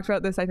know we talked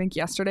about this I think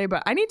yesterday,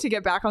 but I need to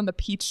get back on the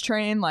peach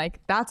train. Like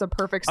that's a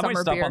perfect I summer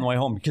might stop beer. on the way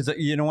home because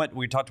you know what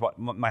we talked about.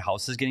 My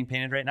house is getting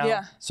painted right now.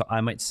 Yeah. So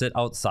I might sit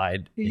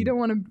outside. You don't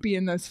want to be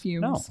in those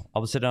fumes. No,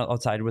 I'll sit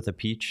outside with a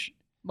peach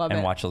Love and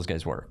it. watch those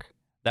guys work.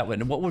 That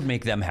would what would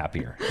make them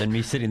happier than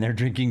me sitting there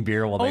drinking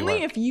beer while they Only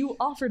work. if you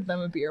offered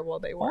them a beer while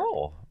they work.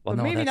 Oh, well, But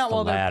no, maybe that's not the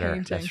while they're latter.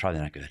 painting. That's probably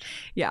not good.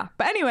 Yeah.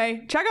 But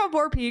anyway, check out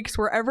Four Peaks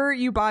wherever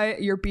you buy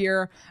your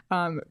beer.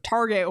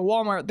 Target,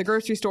 Walmart, the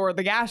grocery store,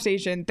 the gas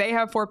station. They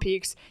have Four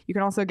Peaks. You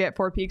can also get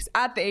Four Peaks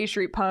at the A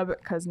Street Pub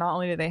because not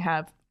only do they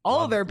have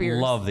all of their beers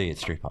Love the 8th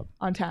Street Pub.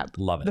 on tap.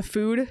 Love it. The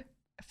food,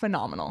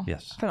 phenomenal.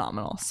 Yes.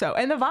 Phenomenal. So,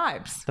 and the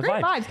vibes. The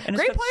Great vibes. And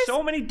Great it's got place.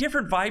 so many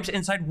different vibes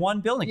inside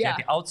one building. You Yeah.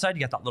 got the outside,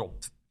 you got that little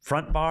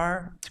front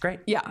bar. It's great.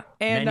 Yeah,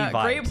 and Many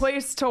great vibes,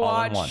 place to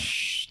all in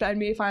watch the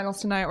NBA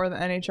Finals tonight or the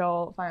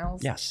NHL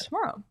Finals Yes.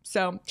 tomorrow.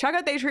 So check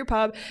out the A Street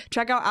Pub.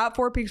 Check out at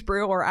Four Peaks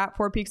Brew or at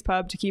Four Peaks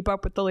Pub to keep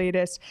up with the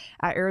latest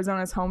at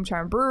Arizona's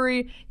hometown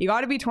brewery. You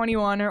got to be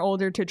 21 or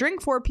older to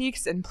drink Four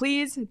Peaks, and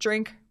please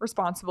drink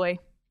responsibly.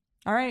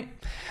 All right.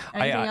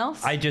 Anything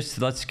else?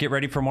 Let's get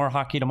ready for more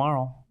hockey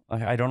tomorrow.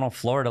 I don't know,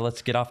 Florida.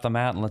 Let's get off the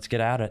mat and let's get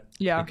at it.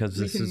 Yeah, because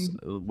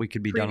we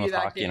could be done preview with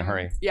that hockey in a game.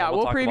 hurry. Yeah, So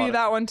we'll talk preview about it.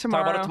 that one Talk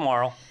about it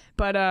tomorrow. tomorrow.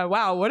 But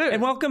wow, what a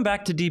And welcome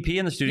back to DP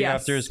in the studio Yes.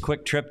 after his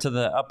quick trip to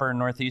the upper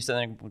Northeast, and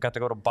then we got to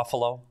go to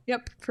Buffalo.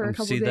 yep for a and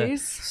couple see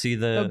days. see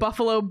The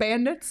Buffalo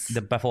Bandits.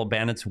 the Buffalo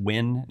Bandits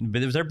win.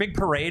 Was there a big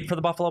parade for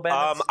the Buffalo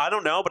Bandits? I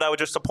don't know, but I would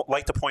just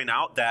like to point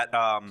out that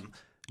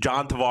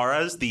John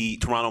Tavares, the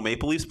Toronto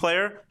Maple Leafs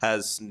player,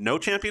 has no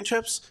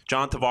championships.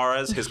 John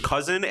Tavares, his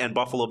cousin and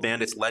Buffalo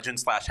Bandits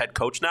legend / head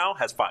coach now,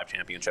 has 5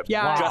 championships.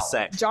 Yeah. Wow. Just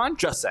saying.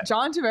 Just saying.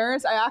 John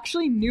Tavares, I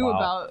actually knew Wow.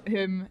 about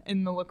him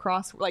in the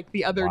lacrosse, like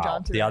the other Wow.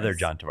 John Tavares. The other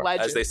John Tavares.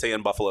 Legend. As they say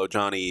in Buffalo,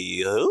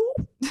 Johnny who?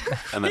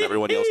 And then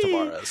everyone yells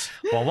Tavares.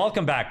 Well,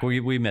 welcome back.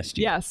 We missed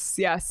you.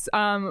 Yes.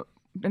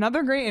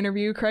 Another great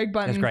interview, Craig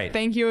Button. It's great.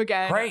 Thank you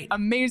again. Great.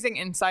 Amazing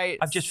insights.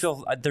 I just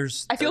feel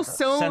there's I feel a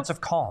so sense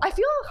of calm. I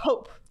feel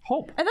hope.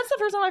 Hope. And that's the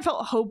first time I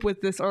felt hope with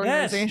this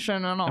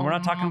organization. And, all. And we're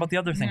not talking about the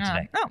other thing Yeah.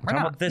 today. No, we're we're talking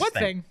not. about this What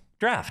thing. thing?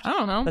 Draft. I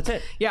don't know. That's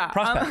it. Yeah.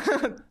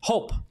 Prospects.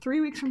 Hope.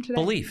 3 weeks from today.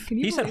 Belief. Can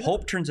you He said believe that?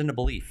 hope turns into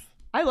belief.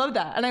 I love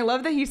that. And I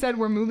love that he said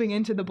we're moving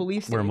into the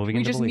belief stage. We're moving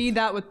we into just belief. need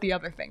that with the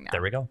other thing now.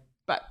 There we go.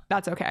 But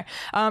that's okay.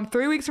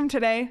 3 weeks from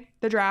today,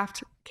 the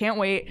draft. Can't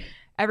wait.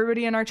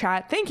 Everybody in our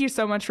chat, thank you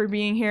so much for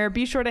being here.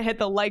 Be sure to hit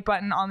the like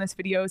button on this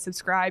video,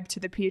 subscribe to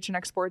the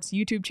PHNX Sports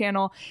YouTube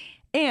channel,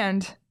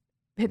 and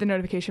hit the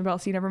notification bell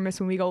so you never miss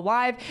when we go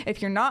live.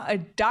 If you're not a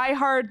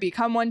diehard,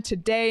 become one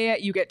today.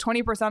 You get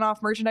 20%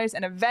 off merchandise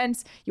and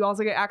events. You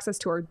also get access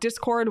to our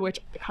Discord, which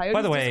Coyotes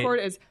By the way, Discord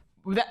is...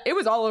 It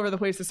was all over the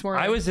place this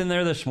morning. I was in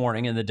there this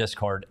morning in the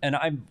Discord, and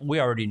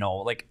we already know,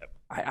 like,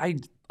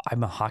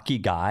 I'm a hockey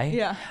guy.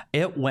 Yeah.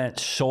 It went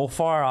so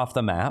far off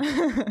the map.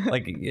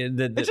 Like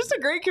It's just a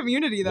great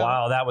community, though.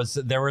 wow,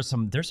 there's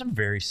some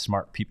very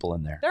smart people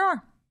in there.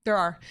 There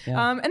are.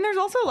 Yeah. And there's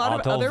also a lot of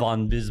Otto other...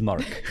 von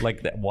Bismarck.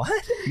 Like that. What?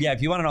 Yeah,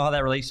 if you want to know how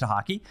that relates to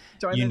hockey,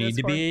 Join you the need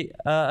to be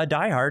a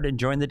diehard and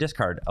join the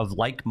Discord of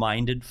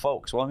like-minded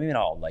folks. Well, maybe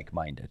not all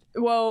like-minded.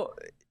 Well,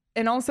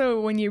 and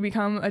also when you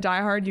become a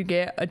diehard, you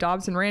get a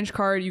Dobson Ranch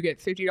card, you get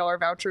 $50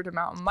 voucher to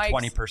Mountain Mike's.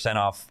 20%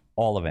 off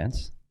all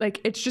events.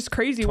 Like, it's just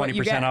crazy what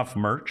you 20% get. off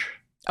merch.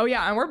 Oh,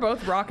 yeah, and we're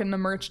both rocking the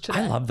merch today.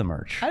 I love the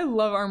merch. I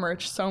love our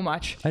merch so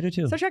much. I do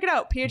too. So check it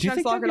out, Do you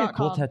think that'd be a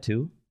cool phnxlocker.com.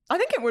 tattoo? I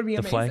think it would be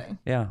The amazing. flag?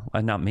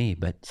 Yeah. Not me,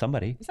 but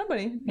somebody.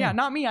 Somebody. Yeah,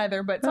 not me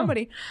either, but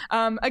somebody.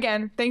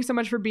 Again, thanks so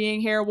much for being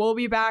here. We'll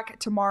be back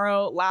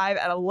tomorrow live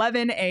at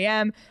 11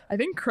 a.m. I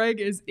think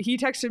he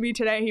texted me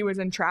today he was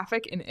in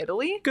traffic in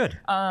Italy. Good.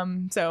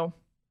 So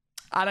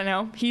I don't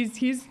know.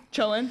 He's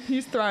chilling.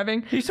 He's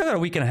thriving. You still got a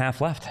week and a half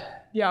left.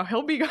 Yeah,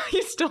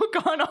 he's still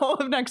gone all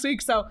of next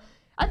week. So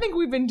I think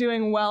we've been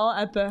doing well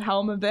at the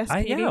helm of this.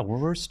 PD. Yeah,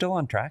 we're still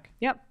on track.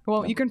 Yep.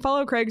 Well, you can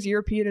follow Craig's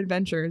European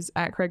Adventures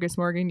at Craigus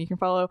Morgan. You can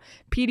follow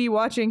PD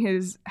watching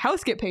his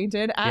house get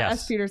painted at Yes.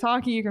 S. Peters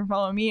Hockey. You can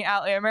follow me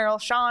at Leah Merrill,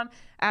 Sean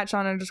at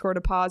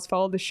Sean_DePaz.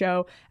 Follow the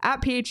show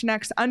at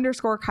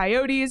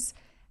PHNX_Coyotes.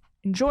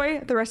 Enjoy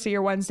the rest of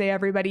your Wednesday,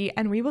 everybody,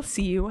 and we will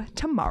see you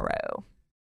tomorrow.